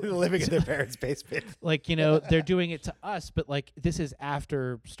 living in their parents' basement. Like, they're doing it to us, but like, this is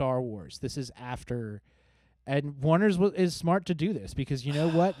after Star Wars. This is after, and Warner's is smart to do this because you know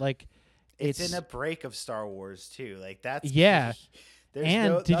what? Like, it's in a break of Star Wars too. Like that's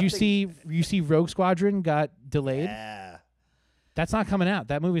and did you see Rogue Squadron got delayed? Yeah, that's not coming out.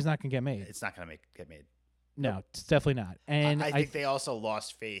 That movie's not gonna get made. It's not gonna get made. No, it's definitely not. And I think they also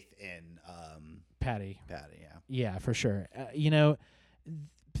lost faith in Patty. Yeah, for sure.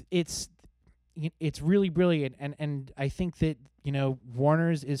 It's really brilliant, and I think that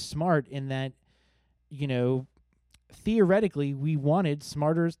Warner's is smart in that theoretically we wanted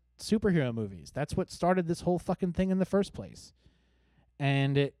smarter superhero movies. That's what started this whole fucking thing in the first place.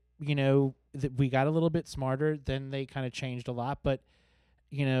 And we got a little bit smarter, then they kind of changed a lot, but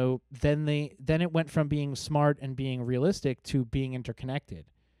then it went from being smart and being realistic to being interconnected,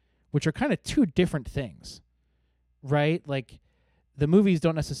 which are kind of two different things, right? Like, the movies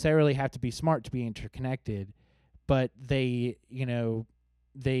don't necessarily have to be smart to be interconnected, but we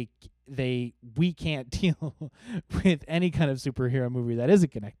can't deal with any kind of superhero movie that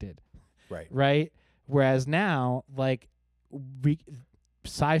isn't connected. Right. Whereas now, like,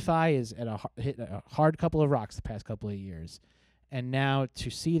 sci-fi is hit a hard couple of rocks the past couple of years. And now to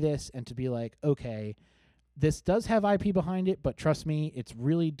see this and to be like, okay, this does have IP behind it, but trust me, it's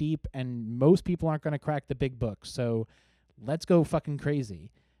really deep, and most people aren't going to crack the big book. So let's go fucking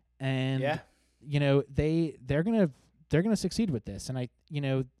crazy. And they're gonna succeed with this. And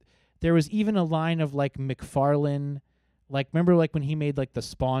there was even a line of like McFarlane, like, remember like when he made like the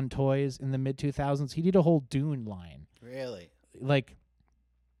Spawn toys in the mid-2000s, he did a whole Dune line. Really? Like,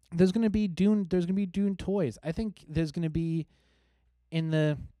 there's gonna be Dune toys. I think there's gonna be in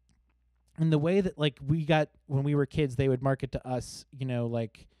And the way that like we got when we were kids, they would market to us,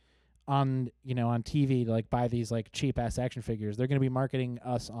 like on TV to like buy these like cheap ass action figures. They're going to be marketing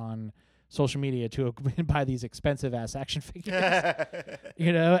us on social media to buy these expensive ass action figures.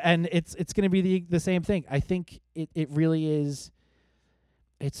 And it's going to be the same thing. I think it really is.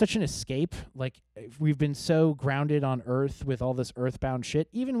 It's such an escape. Like we've been so grounded on Earth with all this Earthbound shit.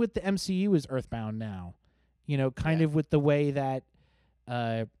 Even with the MCU is Earthbound now. Kind of with the way that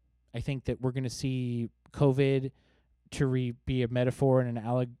I think that we're going to see COVID to be a metaphor and an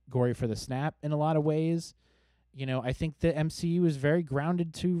allegory for the snap in a lot of ways. I think the MCU is very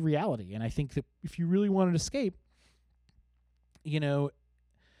grounded to reality, and I think that if you really want to escape, the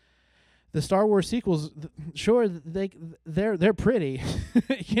Star Wars sequels, sure they're pretty,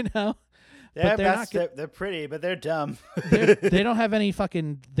 Yeah, but they're pretty, but they're dumb. they don't have any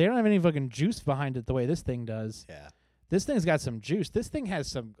fucking juice behind it the way this thing does. Yeah. This thing's got some juice. This thing has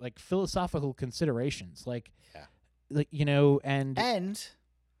some like philosophical considerations, and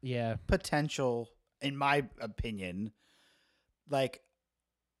yeah, potential, in my opinion, like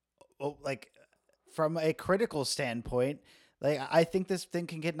from a critical standpoint, like I think this thing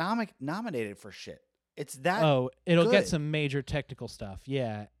can get nominated for shit. It's that. Oh, it'll good. get some major technical stuff.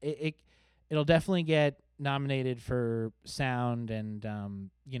 Yeah, it'll definitely get nominated for sound and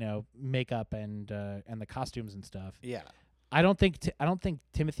makeup and the costumes and stuff. Yeah. I don't think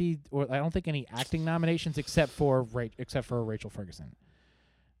Timothy, or I don't think any acting nominations except for Rachel Ferguson,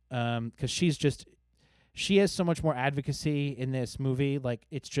 because she has so much more advocacy in this movie. Like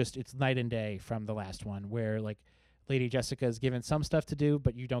it's night and day from the last one, where like Lady Jessica is given some stuff to do,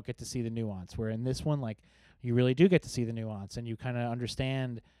 but you don't get to see the nuance. Where in this one, like you really do get to see the nuance, and you kind of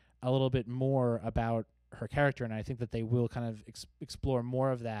understand a little bit more about her character. And I think that they will kind of explore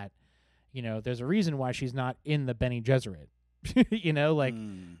more of that. There's a reason why she's not in the Bene Gesserit.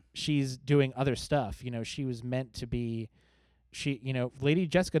 She's doing other stuff. She was meant to be. Lady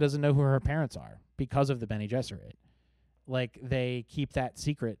Jessica doesn't know who her parents are because of the Bene Gesserit. Like they keep that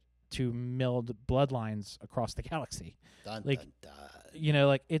secret to meld bloodlines across the galaxy. Dun, like, dun, dun.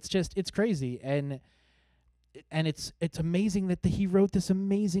 Like it's crazy, and it's amazing that he wrote this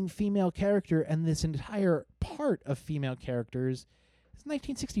amazing female character, and this entire part of female characters is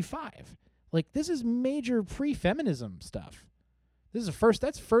 1965. Like this is major pre-feminism stuff. This is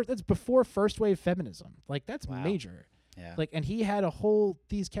that's before first wave feminism. Like that's major. Yeah. Like, and he had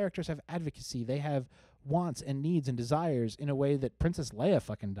these characters have advocacy. They have wants and needs and desires in a way that Princess Leia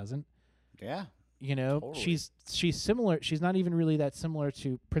fucking doesn't. Yeah. Totally. She's similar. She's not even really that similar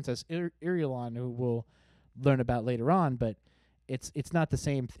to Princess Irulan, who we'll learn about later on, but it's not the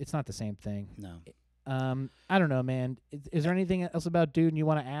same. It's not the same thing. No. I don't know, man. Is there anything else about Dune you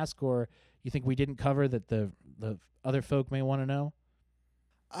want to ask, or you think we didn't cover that the other folk may want to know?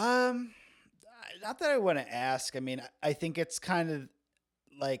 Not that I want to ask. I mean, I think it's kind of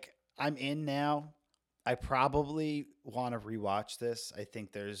like I'm in now. I probably want to rewatch this. I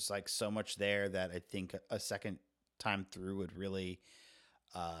think there's like so much there that I think a second time through would really,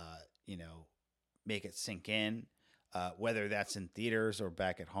 make it sink in. Whether that's in theaters or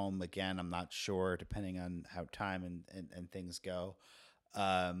back at home again, I'm not sure, depending on how time and things go.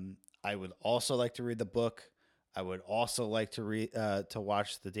 I would also like to read the book. I would also like to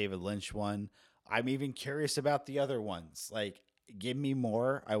watch the David Lynch one. I'm even curious about the other ones. Like, give me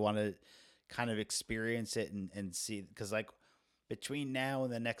more. I want to kind of experience it and see, because like between now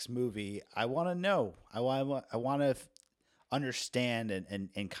and the next movie, I want to know. I want to understand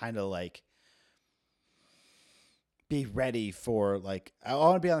and kind of like be ready for, like, I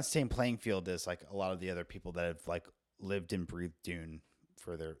want to be on the same playing field as like a lot of the other people that have like lived and breathed Dune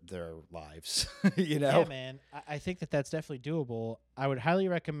for their lives. Yeah, man. I think that's definitely doable. I would highly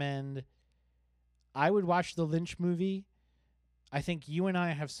recommend. I would watch the Lynch movie. I think you and I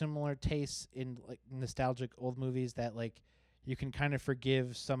have similar tastes in like nostalgic old movies that like you can kind of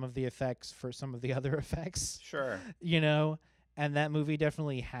forgive some of the effects for some of the other effects. Sure. And that movie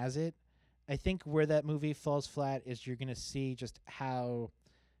definitely has it. I think where that movie falls flat is you're going to see just how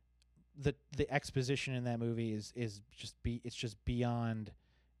the exposition in that movie is just beyond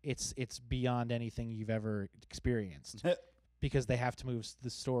it's beyond anything you've ever experienced. Because they have to move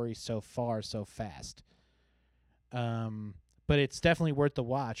the story so far, so fast. But it's definitely worth the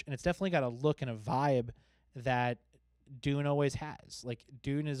watch, and it's definitely got a look and a vibe that Dune always has. Like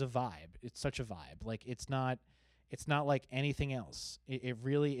Dune is a vibe. It's such a vibe. Like it's not like anything else. It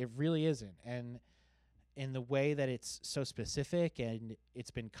really isn't. And in the way that it's so specific and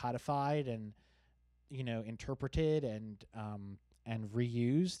it's been codified and interpreted and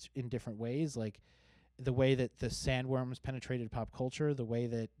reused in different ways, like the way that the sandworms penetrated pop culture, the way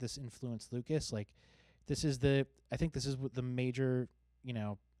that this influenced Lucas. Like, I think this is what the major,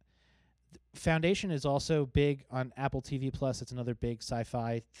 Foundation is also big on Apple TV Plus. It's another big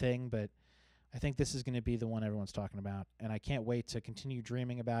sci-fi thing, but I think this is going to be the one everyone's talking about, and I can't wait to continue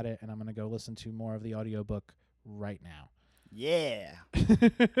dreaming about it, and I'm going to go listen to more of the audiobook right now. Yeah.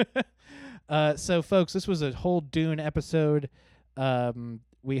 So, folks, this was a whole Dune episode.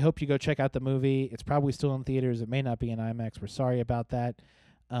 We hope you go check out the movie. It's probably still in theaters. It may not be in IMAX. We're sorry about that.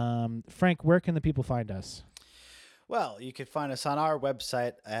 Frank, where can the people find us? Well, you can find us on our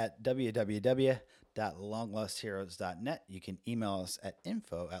website at www.longlostheroes.net. You can email us at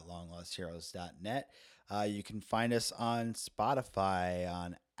info@longlostheroes.net. You can find us on Spotify,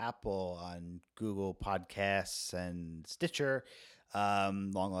 on Apple, on Google Podcasts, and Stitcher,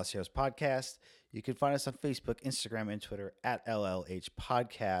 Long Lost Heroes Podcast. You can find us on Facebook, Instagram, and Twitter at LLH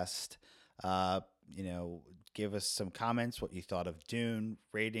Podcast. Give us some comments, what you thought of Dune,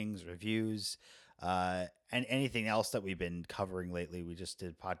 ratings, reviews, and anything else that we've been covering lately. We just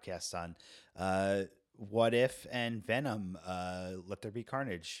did podcasts on What If and Venom, Let There Be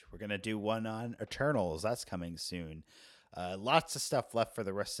Carnage. We're going to do one on Eternals. That's coming soon. Lots of stuff left for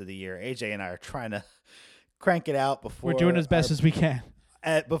the rest of the year. AJ and I are trying to crank it out before... We're doing as best as we can.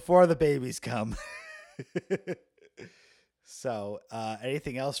 Before the babies come. So,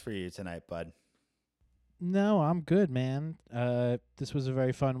 anything else for you tonight, bud? No, I'm good, man. This was a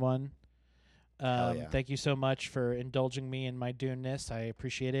very fun one. Yeah. Thank you so much for indulging me in my Dune-ness. I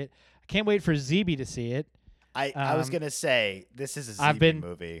appreciate it. I can't wait for Zeeby to see it. I was going to say, this is a Zeeby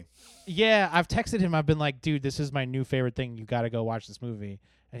movie. Yeah, I've texted him. I've been like, dude, this is my new favorite thing. You got to go watch this movie.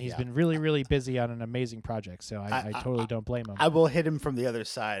 And he's been really, really busy on an amazing project, so I totally don't blame him. I will hit him from the other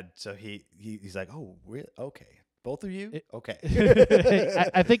side, so he's like, oh, really? Okay. Both of you? Okay.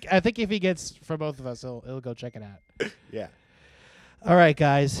 I think if he gets from both of us, he'll go check it out. Yeah. All right,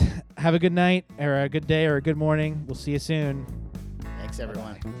 guys. Have a good night, or a good day, or a good morning. We'll see you soon. Thanks,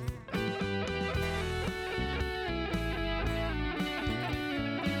 everyone. Bye-bye.